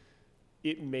think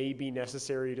it may be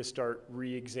necessary to start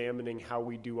re-examining how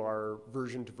we do our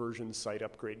version-to-version site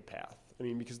upgrade path? I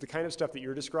mean, because the kind of stuff that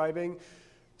you're describing,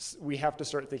 we have to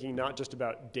start thinking not just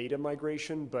about data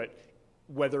migration, but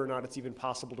whether or not it's even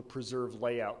possible to preserve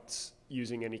layouts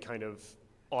using any kind of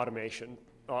automated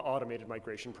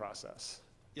migration process.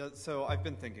 Yeah, so I've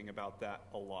been thinking about that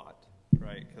a lot,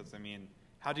 right? Because I mean,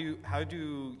 how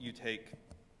do you take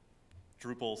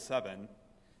Drupal 7,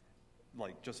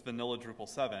 like just vanilla Drupal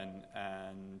 7,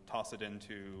 and toss it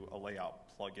into a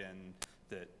layout plugin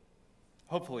that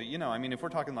hopefully, I mean, if we're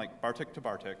talking like Bartik to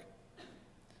Bartik,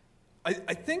 I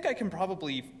think I can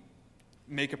probably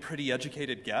make a pretty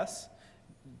educated guess,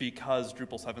 because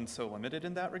Drupal 7 is so limited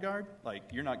in that regard. Like,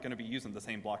 you're not going to be using the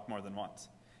same block more than once.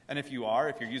 And if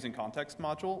you're using context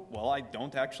module, well, I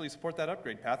don't actually support that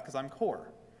upgrade path because I'm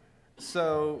core.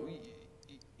 So,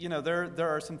 there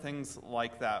are some things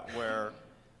like that where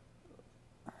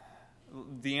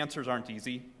the answers aren't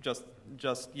easy just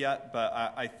yet, but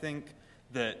I think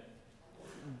that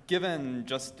given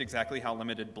just exactly how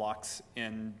limited blocks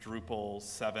in Drupal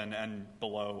 7 and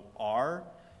below are,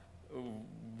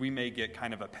 we may get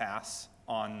kind of a pass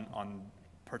on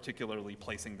particularly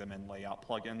placing them in layout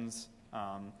plugins.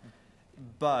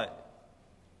 But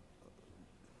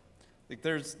like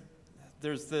there's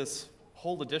this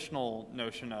whole additional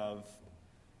notion of,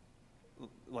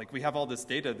 like, we have all this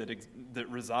data that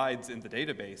resides in the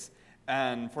database.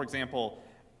 And for example,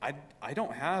 I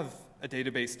don't have a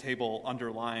database table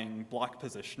underlying block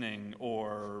positioning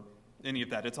or any of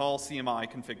that. It's all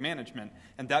CMI config management,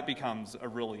 and that becomes a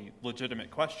really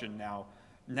legitimate question now.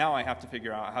 Now I have to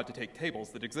figure out how to take tables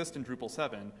that exist in Drupal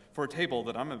 7 for a table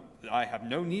that I have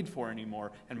no need for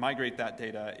anymore and migrate that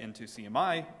data into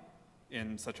CMI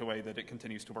in such a way that it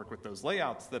continues to work with those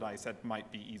layouts that I said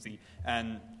might be easy.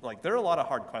 And like, there are a lot of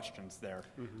hard questions there.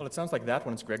 Well, it sounds like that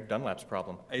one's Greg Dunlap's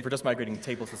problem. If we're just migrating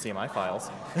tables to CMI files.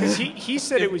 He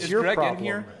said it was your Greg problem. in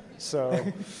here? So,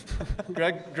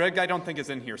 Greg, I don't think is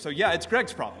in here. So yeah, it's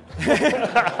Greg's problem.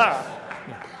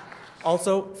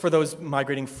 Also, for those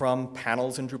migrating from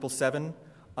panels in Drupal 7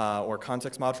 or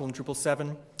context module in Drupal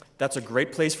 7, that's a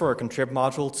great place for a contrib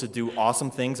module to do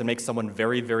awesome things and make someone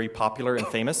very, very popular and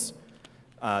famous.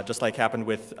 Just like happened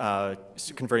with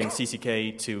converting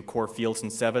CCK to core fields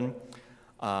in 7.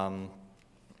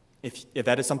 If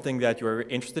that is something that you're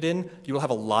interested in, you will have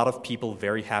a lot of people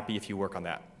very happy if you work on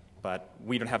that. But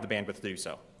we don't have the bandwidth to do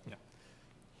so. Yeah.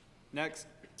 Next.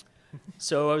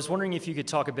 So I was wondering if you could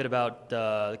talk a bit about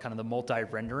kind of the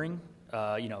multi-rendering, to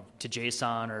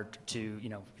JSON or to,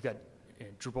 you've got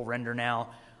Drupal render now.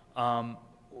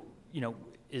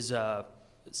 Is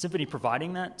Symfony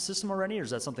providing that system already, or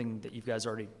is that something that you guys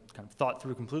already kind of thought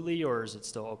through completely, or is it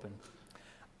still open?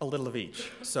 A little of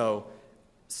each. So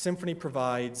Symfony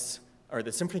provides, or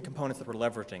the Symfony components that we're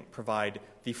leveraging provide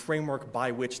the framework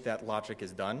by which that logic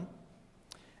is done,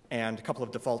 and a couple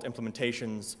of default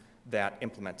implementations that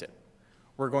implement it.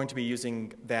 We're going to be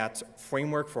using that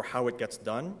framework for how it gets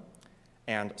done,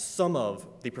 and some of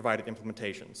the provided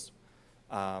implementations.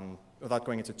 Without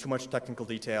going into too much technical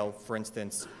detail, for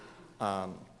instance,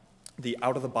 the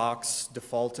out-of-the-box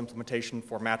default implementation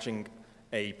for matching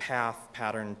a path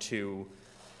pattern to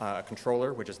a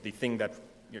controller, which is the thing that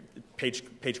page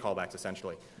callbacks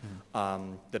essentially.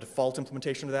 The default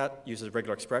implementation of that uses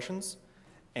regular expressions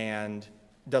and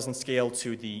doesn't scale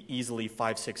to the easily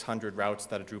 500-600 routes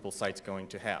that a Drupal site's going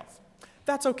to have.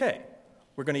 That's okay.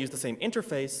 We're going to use the same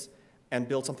interface and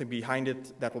build something behind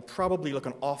it that will probably look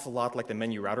an awful lot like the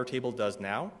menu router table does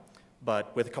now,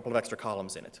 but with a couple of extra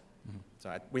columns in it.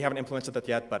 So we haven't implemented that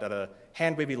yet, but at a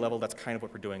hand-wavy level, that's kind of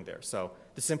what we're doing there. So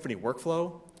the Symfony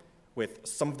workflow with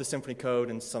some of the Symfony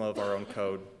code and some of our own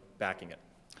code backing it.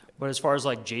 But as far as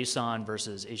like JSON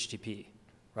versus HTTP,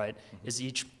 right? Is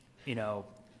each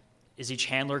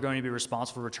handler going to be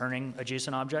responsible for returning a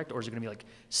JSON object, or is it going to be like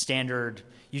standard,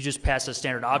 you just pass a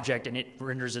standard object and it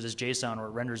renders it as JSON or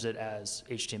it renders it as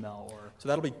HTML? Or So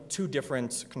that'll be two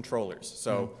different controllers.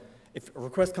 So if a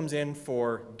request comes in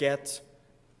for get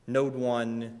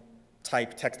node1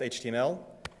 type text HTML,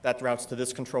 that routes to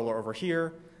this controller over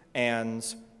here, and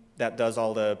that does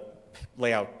all the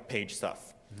layout page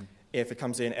stuff. If it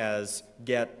comes in as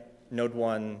get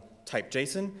node1 type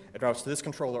JSON, it routes to this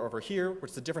controller over here,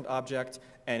 which is a different object,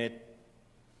 and it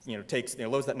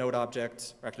loads that node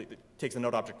object, or actually it takes the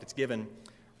node object it's given,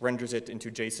 renders it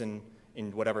into JSON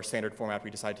in whatever standard format we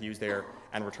decide to use there,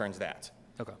 and returns that.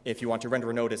 Okay. If you want to render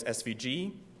a node as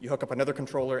SVG, you hook up another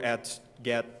controller at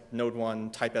get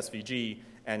node1 type SVG,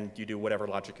 and you do whatever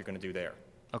logic you're going to do there.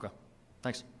 Okay,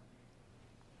 thanks.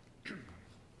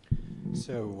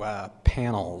 So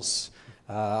panels.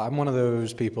 I'm one of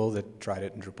those people that tried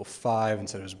it in Drupal 5 and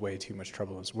said it was way too much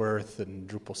trouble and it's worth. In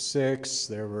Drupal 6,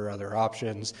 there were other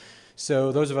options.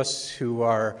 So those of us who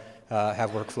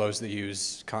have workflows that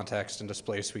use context and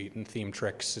display suite and theme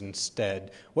tricks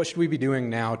instead, what should we be doing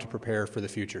now to prepare for the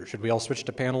future? Should we all switch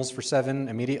to panels for 7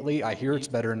 immediately? I hear it's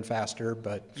better and faster,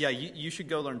 but... Yeah, you should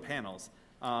go learn panels.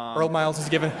 Earl Miles is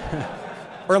giving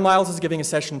a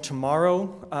session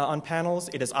tomorrow on panels.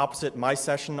 It is opposite my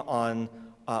session on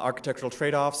architectural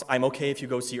trade-offs. I'm okay if you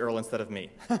go see Earl instead of me.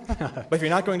 But if you're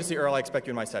not going to see Earl, I expect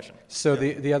you in my session. So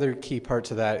the other key part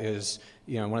to that is,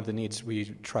 one of the needs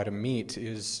we try to meet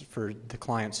is for the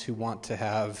clients who want to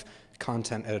have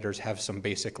content editors have some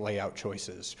basic layout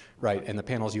choices, right? And the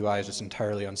panels UI is just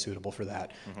entirely unsuitable for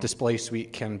that. Display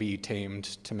suite can be tamed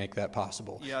to make that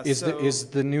possible. Yeah, is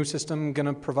the new system going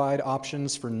to provide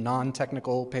options for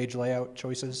non-technical page layout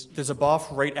choices? There's a BOF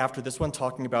right after this one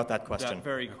talking about that question. That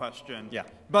very question. Yeah.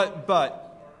 But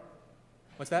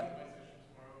what's that?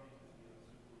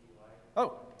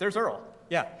 Oh, there's Earl.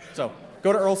 Yeah, so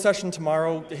go to Earl's session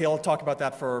tomorrow. He'll talk about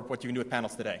that for what you can do with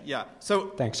panels today. Yeah.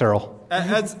 So Thanks, Earl.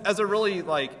 as a really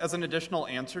as an additional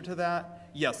answer to that,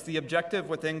 yes, the objective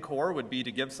within core would be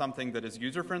to give something that is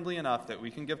user-friendly enough that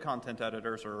we can give content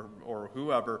editors or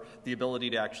whoever the ability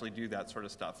to actually do that sort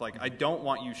of stuff. Like, I don't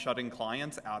want you shutting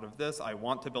clients out of this. I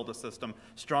want to build a system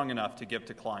strong enough to give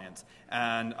to clients.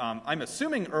 And I'm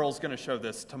assuming Earl's going to show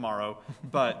this tomorrow,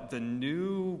 but the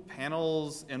new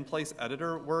panels in-place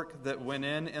editor work that went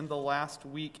in the last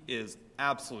week is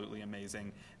absolutely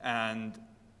amazing. And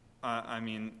I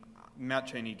mean, Matt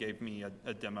Cheney gave me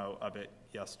a demo of it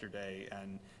yesterday,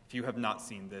 and if you have not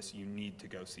seen this, you need to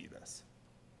go see this.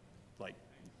 Like,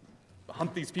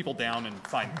 hunt these people down and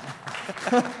find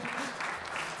them.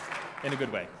 In a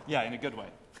good way. Yeah, in a good way.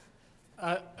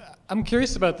 I'm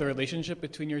curious about the relationship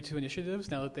between your two initiatives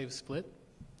now that they've split.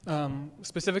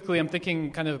 Specifically, I'm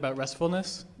thinking kind of about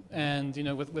RESTfulness, and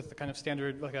with the kind of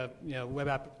standard like a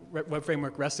web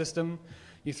framework REST system,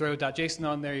 you throw .json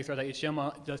on there, you throw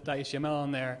 .html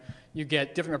on there, you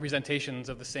get different representations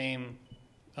of the same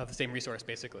resource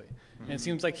basically. Mm-hmm. And it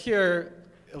seems like here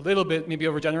a little bit maybe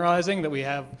overgeneralizing that we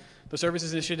have the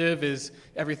services initiative is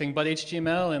everything but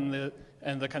HTML,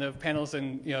 and the kind of panels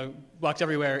and blocks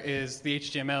everywhere is the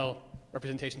HTML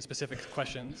representation specific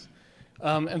questions.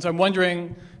 And so I'm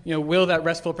wondering, will that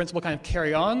RESTful principle kind of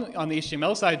carry on the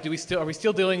HTML side? Are we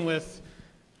still dealing with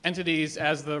entities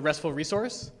as the RESTful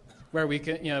resource, where we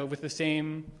can, with the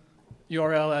same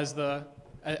URL as the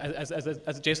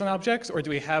JSON objects, or do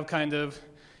we have kind of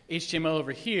HTML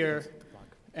over here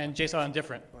and JSON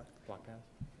different?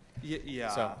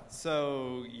 Yeah.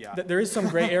 So yeah. There is some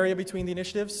gray area between the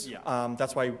initiatives. Yeah.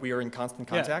 That's why we are in constant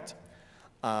contact.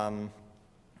 Yeah.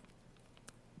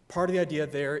 Part of the idea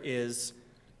there is,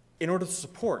 in order to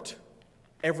support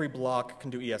every block can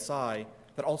do ESI,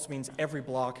 that also means every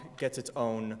block gets its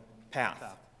own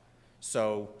path.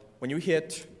 So when you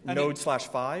hit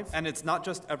node/5. And it's not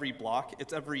just every block,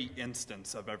 it's every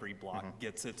instance of every block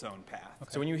gets its own path.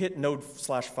 Okay. So when you hit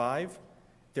node/5,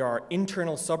 there are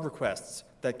internal subrequests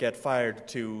that get fired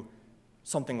to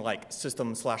something like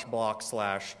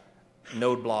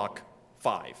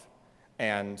system/block/node_block5,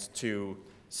 and to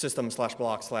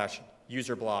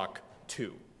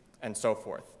system/block/user_block2, and so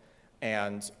forth.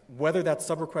 And whether that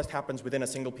subrequest happens within a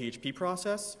single PHP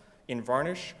process, in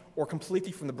Varnish, or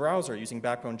completely from the browser using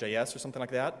Backbone.js or something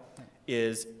like that,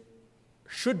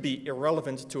 should be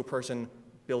irrelevant to a person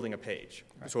building a page,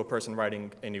 so a person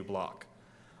writing a new block.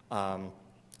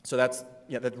 So that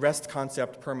REST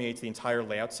concept permeates the entire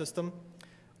layout system.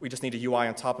 We just need a UI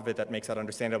on top of it that makes that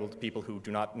understandable to people who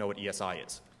do not know what ESI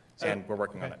is, and we're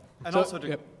working on it. And also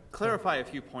to clarify a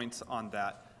few points on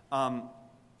that,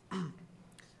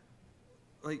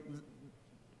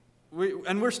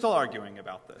 we're still arguing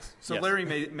about this. So yes. Larry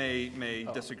may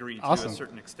disagree to a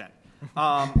certain extent.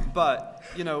 But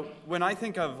when I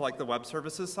think of the web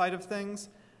services side of things,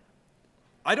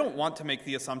 I don't want to make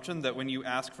the assumption that when you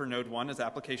ask for node 1 as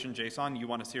application JSON, you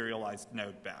want a serialized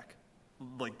node back.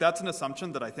 That's an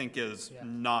assumption that I think is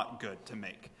not good to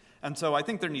make. And so I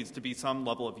think there needs to be some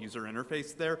level of user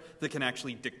interface there that can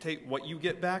actually dictate what you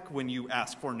get back when you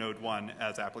ask for node 1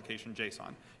 as application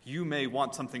JSON. You may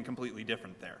want something completely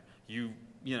different there.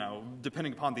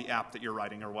 Depending upon the app that you're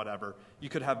writing or whatever, you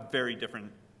could have very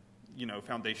different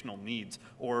foundational needs,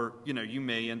 or you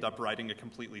may end up writing a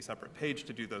completely separate page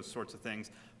to do those sorts of things.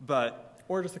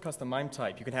 Or just a custom MIME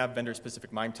type. You can have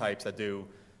vendor-specific MIME types that do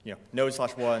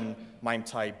node/1 MIME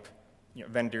type,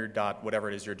 vendor dot whatever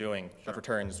it is you're doing that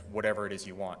returns whatever it is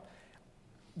you want.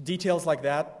 Details like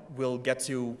that we'll get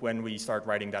to when we start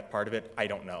writing that part of it. I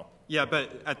don't know. Yeah,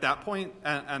 but at that point,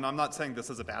 and I'm not saying this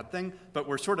is a bad thing, but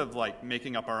we're sort of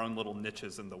making up our own little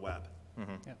niches in the web,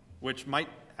 which might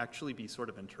actually be sort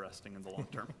of interesting in the long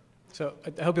term. So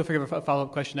I hope you'll figure out a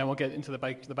follow-up question. I won't get into the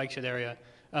bike shed area.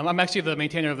 I'm actually the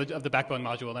maintainer of the Backbone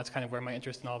module. That's kind of where my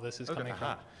interest in all this is coming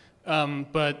from.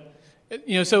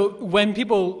 So when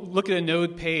people look at a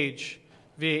node page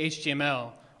via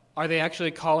HTML, are they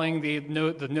actually calling the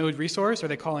node resource, or are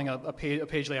they calling a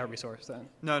page layout resource then?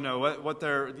 No.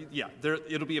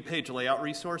 It'll be a page layout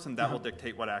resource, and that will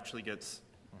dictate what actually gets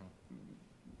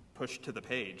pushed to the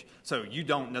page. So you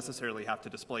don't necessarily have to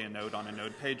display a node on a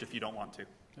node page if you don't want to.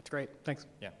 That's great. Thanks.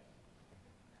 Yeah.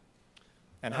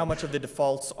 And how much of the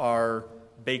defaults are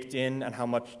baked in, and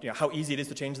how easy it is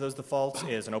to change those defaults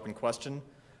is an open question.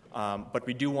 But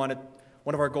we do want it.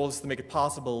 One of our goals is to make it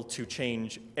possible to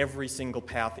change every single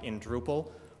path in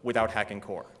Drupal without hacking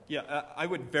core. Yeah, I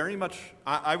would very much,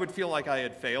 I would feel like I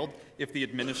had failed if the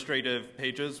administrative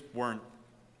pages weren't,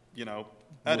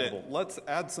 edit, let's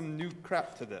add some new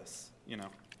crap to this,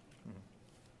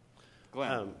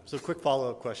 Glenn. So quick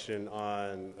follow-up question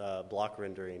on block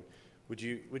rendering. Would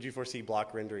you foresee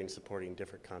block rendering supporting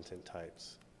different content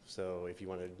types? So if you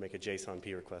want to make a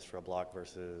JSON-P request for a block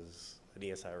versus an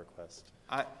ESI request,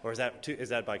 or is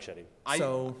that bike shedding?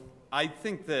 I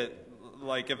think that,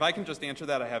 like, if I can just answer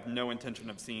that, I have no intention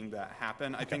of seeing that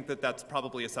happen. I think that that's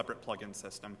probably a separate plugin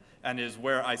system, and is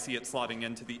where I see it slotting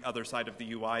into the other side of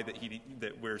the UI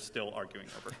that we're still arguing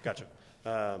over. Gotcha.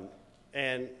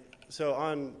 And so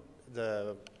on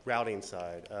the routing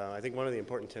side, I think one of the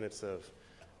important tenets of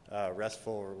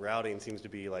RESTful routing seems to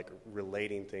be like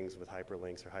relating things with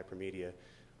hyperlinks or hypermedia.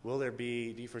 Do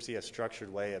you foresee a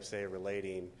structured way of, say,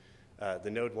 relating the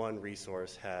Node 1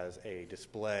 resource has a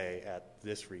display at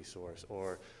this resource,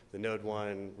 or the Node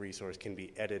 1 resource can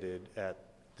be edited at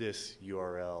this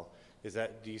URL?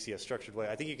 Do you see a structured way?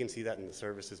 I think you can see that in the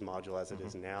services module as it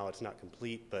is now. It's not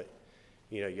complete, but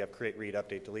you have create, read,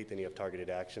 update, delete, then you have targeted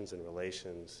actions and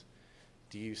relations.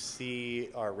 Do you see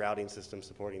our routing system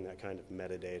supporting that kind of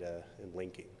metadata and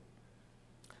linking?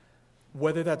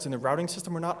 Whether that's in the routing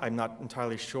system or not, I'm not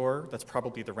entirely sure. That's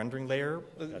probably the rendering layer.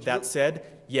 That said,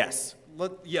 yes.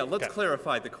 Let's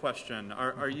clarify the question.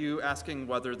 Are you asking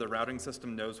whether the routing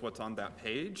system knows what's on that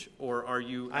page, or are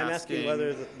you asking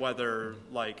whether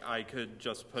like, I could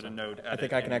just put a node edit I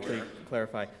think I can anywhere? actually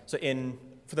clarify. So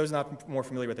for those not more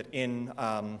familiar with it, in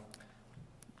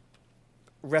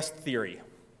REST theory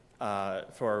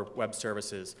for web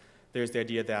services, there's the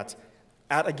idea that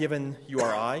at a given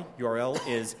URL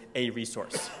is a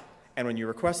resource. And when you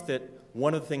request it,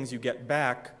 one of the things you get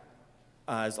back,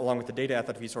 along with the data at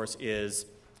that resource, is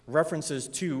references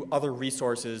to other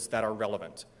resources that are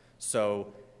relevant.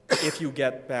 So if you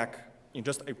get back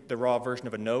just the raw version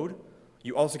of a node,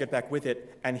 you also get back with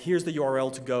it, and here's the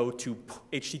URL to go to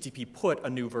HTTP put a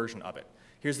new version of it.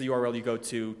 Here's the URL you go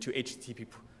to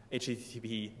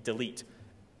HTTP delete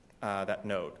that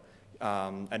node,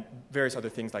 and various other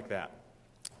things like that.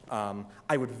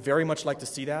 I would very much like to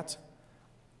see that.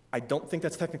 I don't think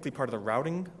that's technically part of the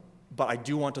routing, but I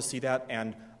do want to see that,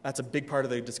 and that's a big part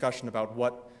of the discussion about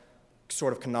what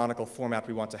sort of canonical format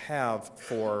we want to have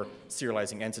for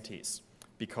serializing entities,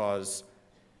 because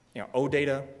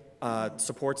OData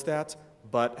supports that,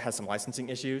 but has some licensing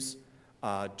issues.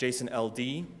 JSON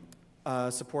LD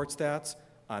supports that,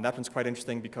 and that one's quite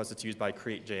interesting because it's used by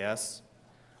Create.js.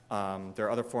 There are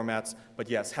other formats, but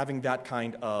yes, having that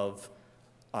kind of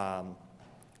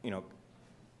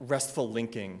RESTful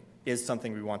linking is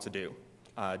something we want to do.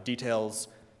 Details,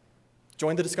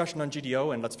 join the discussion on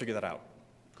GDO and let's figure that out.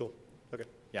 Cool. Okay.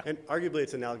 Yeah. And arguably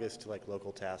it's analogous to like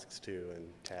local tasks too and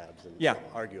tabs. And yeah.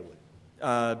 Arguably.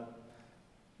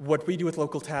 What we do with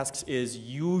local tasks is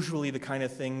usually the kind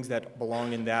of things that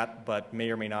belong in that, but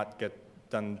may or may not get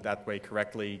done that way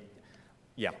correctly.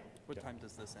 Yeah. What time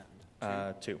does this end?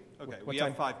 2. Okay, what we time?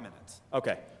 have 5 minutes.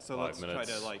 Okay. So let's try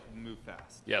to move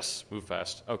fast. Yes, move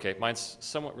fast. Okay, mine's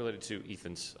somewhat related to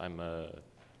Ethan's. I'm a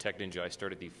tech ninja. I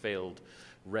started the failed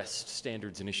REST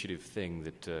standards initiative thing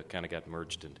that kind of got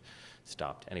merged and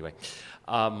stopped. Anyway,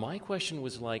 my question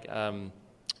was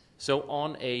so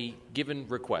on a given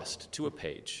request to a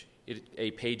page,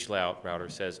 a page layout router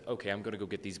says, okay, I'm going to go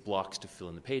get these blocks to fill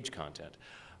in the page content.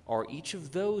 Are each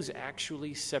of those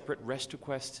actually separate REST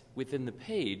requests within the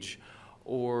page,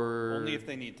 or only if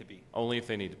they need to be? Only if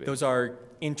they need to be. Those are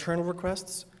internal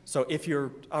requests. So if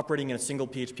you're operating in a single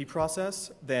PHP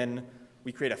process, then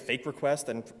we create a fake request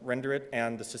and render it,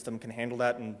 and the system can handle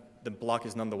that, and the block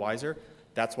is none the wiser.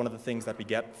 That's one of the things that we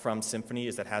get from Symfony,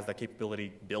 is that has that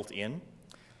capability built in.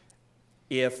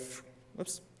 If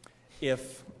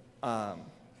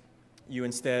you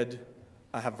instead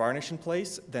have Varnish in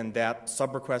place, then that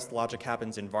sub-request logic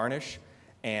happens in Varnish,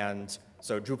 and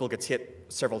so Drupal gets hit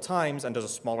several times and does a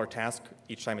smaller task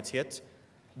each time it's hit.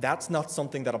 That's not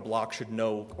something that a block should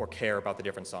know or care about the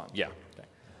difference on. Yeah, okay.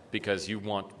 Because you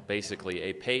want basically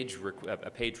a page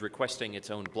requesting its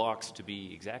own blocks to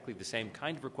be exactly the same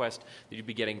kind of request that you'd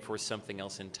be getting for something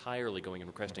else entirely, going and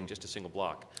requesting just a single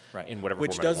block in whatever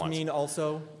Which format it does wants. mean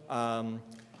also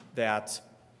that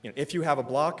if you have a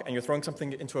block and you're throwing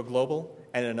something into a global,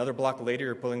 and in another block later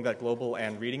you're pulling that global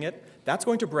and reading it, that's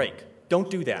going to break. Don't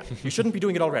do that. You shouldn't be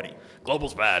doing it already.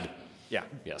 Global's bad. Yeah.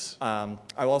 Yes. I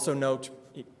will also note,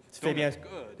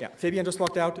 Fabian just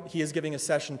walked out. He is giving a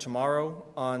session tomorrow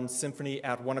on Symfony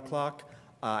at 1 o'clock.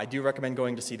 I do recommend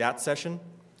going to see that session.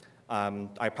 I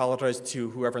apologize to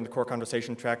whoever in the core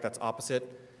conversation track that's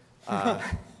opposite.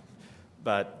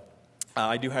 But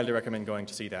I do highly recommend going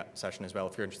to see that session as well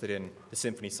if you're interested in the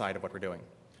Symfony side of what we're doing.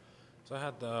 So I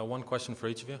had one question for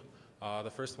each of you.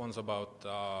 The first one's about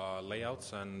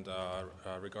layouts and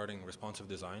regarding responsive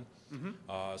design.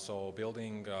 So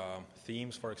building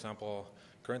themes, for example,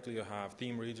 currently you have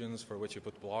theme regions for which you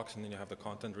put blocks, and then you have the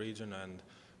content region, and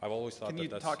I've always thought Can you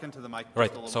talk into the mic just a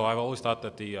right. little So bit? I've always thought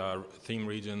that the theme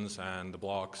regions and the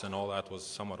blocks and all that was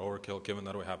somewhat overkill, given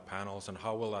that we have panels. And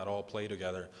how will that all play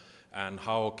together? And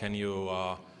how can you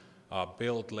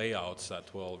build layouts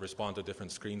that will respond to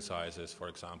different screen sizes, for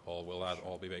example? Will that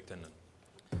all be baked in?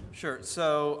 Sure.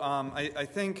 So I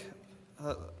think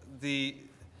the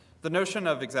notion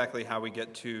of exactly how we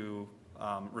get to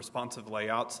responsive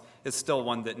layouts is still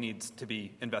one that needs to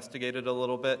be investigated a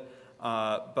little bit.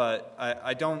 But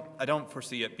I don't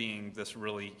foresee it being this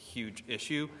really huge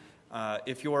issue.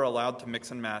 If you're allowed to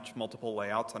mix and match multiple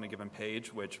layouts on a given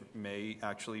page, which may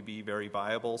actually be very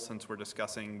viable since we're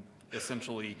discussing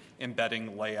essentially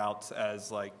embedding layouts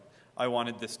as like, I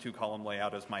wanted this 2-column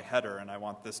layout as my header, and I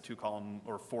want this 2-column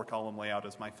or 4-column layout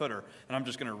as my footer, and I'm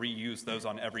just going to reuse those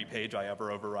on every page I ever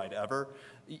override ever.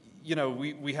 You know,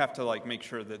 we have to like make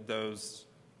sure that those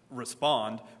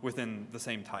respond within the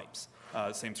same types.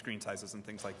 Same screen sizes and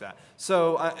things like that.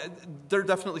 So there are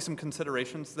definitely some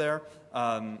considerations there.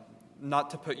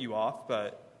 Not to put you off,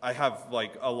 but I have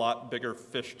like a lot bigger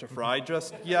fish to fry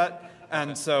just yet,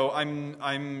 and so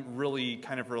I'm really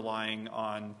kind of relying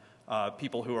on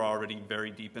people who are already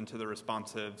very deep into the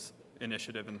responsives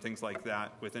initiative and things like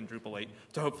that within Drupal 8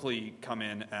 to hopefully come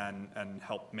in and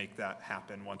help make that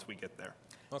happen once we get there.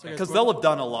 Because they'll have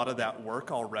done a lot of that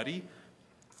work already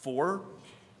for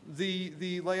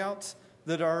the layouts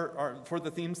that are for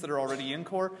the themes that are already in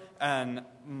core, and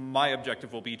my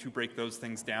objective will be to break those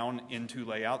things down into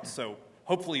layouts. So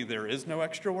hopefully there is no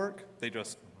extra work, they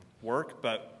just work,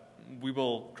 but we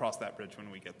will cross that bridge when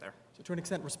we get there. So to an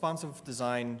extent, responsive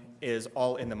design is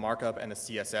all in the markup and the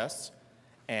CSS,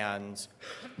 and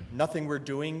nothing we're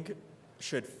doing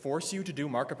should force you to do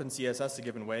markup and CSS a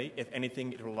given way. If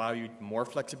anything, it will allow you more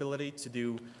flexibility to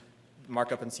do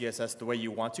markup and CSS the way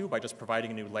you want to by just providing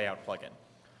a new layout plugin.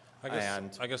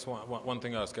 I guess one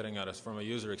thing I was getting at is from a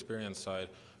user experience side,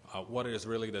 what is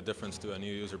really the difference to a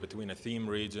new user between a theme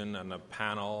region and a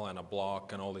panel and a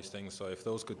block and all these things? So if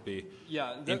those could be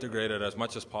integrated as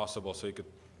much as possible, so you could.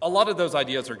 A lot of those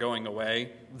ideas are going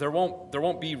away. There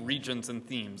won't be regions and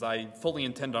themes. I fully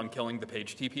intend on killing the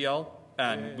page TPL,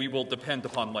 and we will depend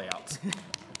upon layouts.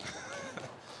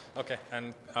 Okay,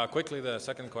 and quickly the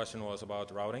second question was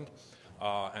about routing.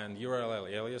 And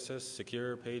URL aliases,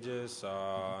 secure pages,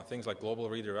 things like global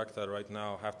redirect that right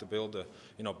now have to build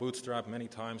a bootstrap many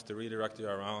times to redirect you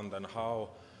around, and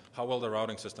how will the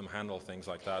routing system handle things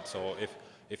like that? So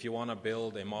if you want to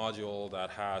build a module that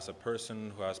has a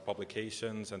person who has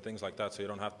publications and things like that, so you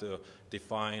don't have to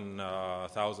define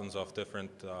thousands of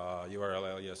different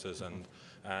URL aliases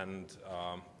and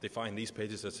define these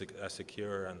pages as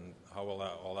secure, and how will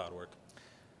all that work?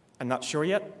 I'm not sure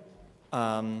yet.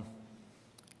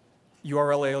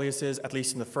 URL aliases, at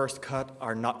least in the first cut,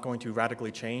 are not going to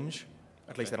radically change.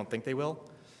 At least I don't think they will.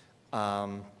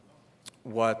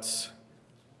 What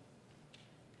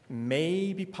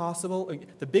may be possible,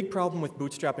 the big problem with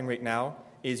bootstrapping right now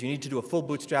is you need to do a full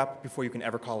bootstrap before you can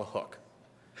ever call a hook.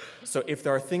 So if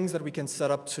there are things that we can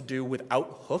set up to do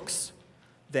without hooks,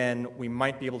 then we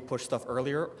might be able to push stuff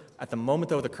earlier. At the moment,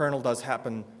 though, the kernel does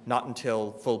happen not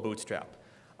until full bootstrap.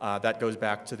 That goes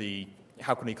back to the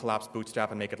how can we collapse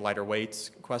bootstrap and make it lighter weights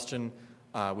question,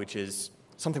 which is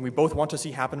something we both want to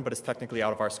see happen, but it's technically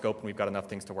out of our scope, and we've got enough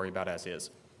things to worry about as is.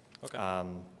 Okay.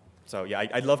 So yeah,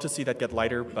 I'd love to see that get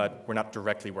lighter, but we're not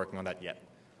directly working on that yet.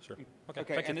 Sure.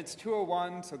 Okay, and it's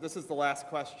 2:01, so this is the last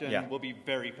question. Yeah. We'll be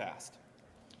very fast.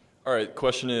 All right,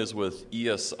 question is with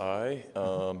ESI.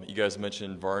 You guys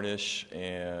mentioned varnish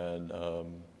and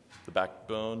the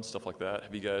backbone, stuff like that.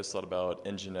 Have you guys thought about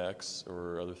Nginx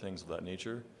or other things of that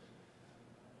nature?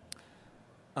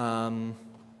 Because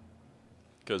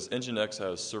Nginx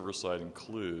has server-side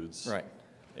includes. Right.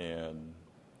 And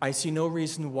I see no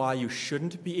reason why you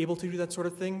shouldn't be able to do that sort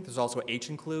of thing. There's also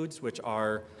H-includes, which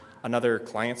are another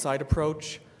client-side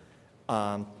approach.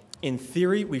 In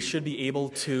theory, we should be able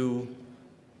to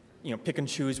pick and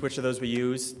choose which of those we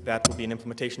use. That will be an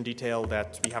implementation detail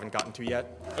that we haven't gotten to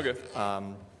yet. Okay.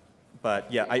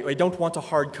 But yeah, I don't want to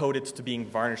hard code it to being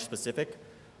varnish specific,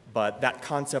 but that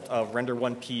concept of render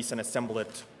one piece and assemble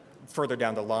it further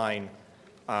down the line,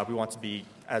 we want to be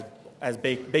as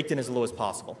baked in as low as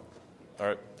possible. All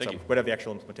right, thank you. Whatever the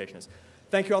actual implementation is.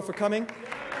 Thank you all for coming.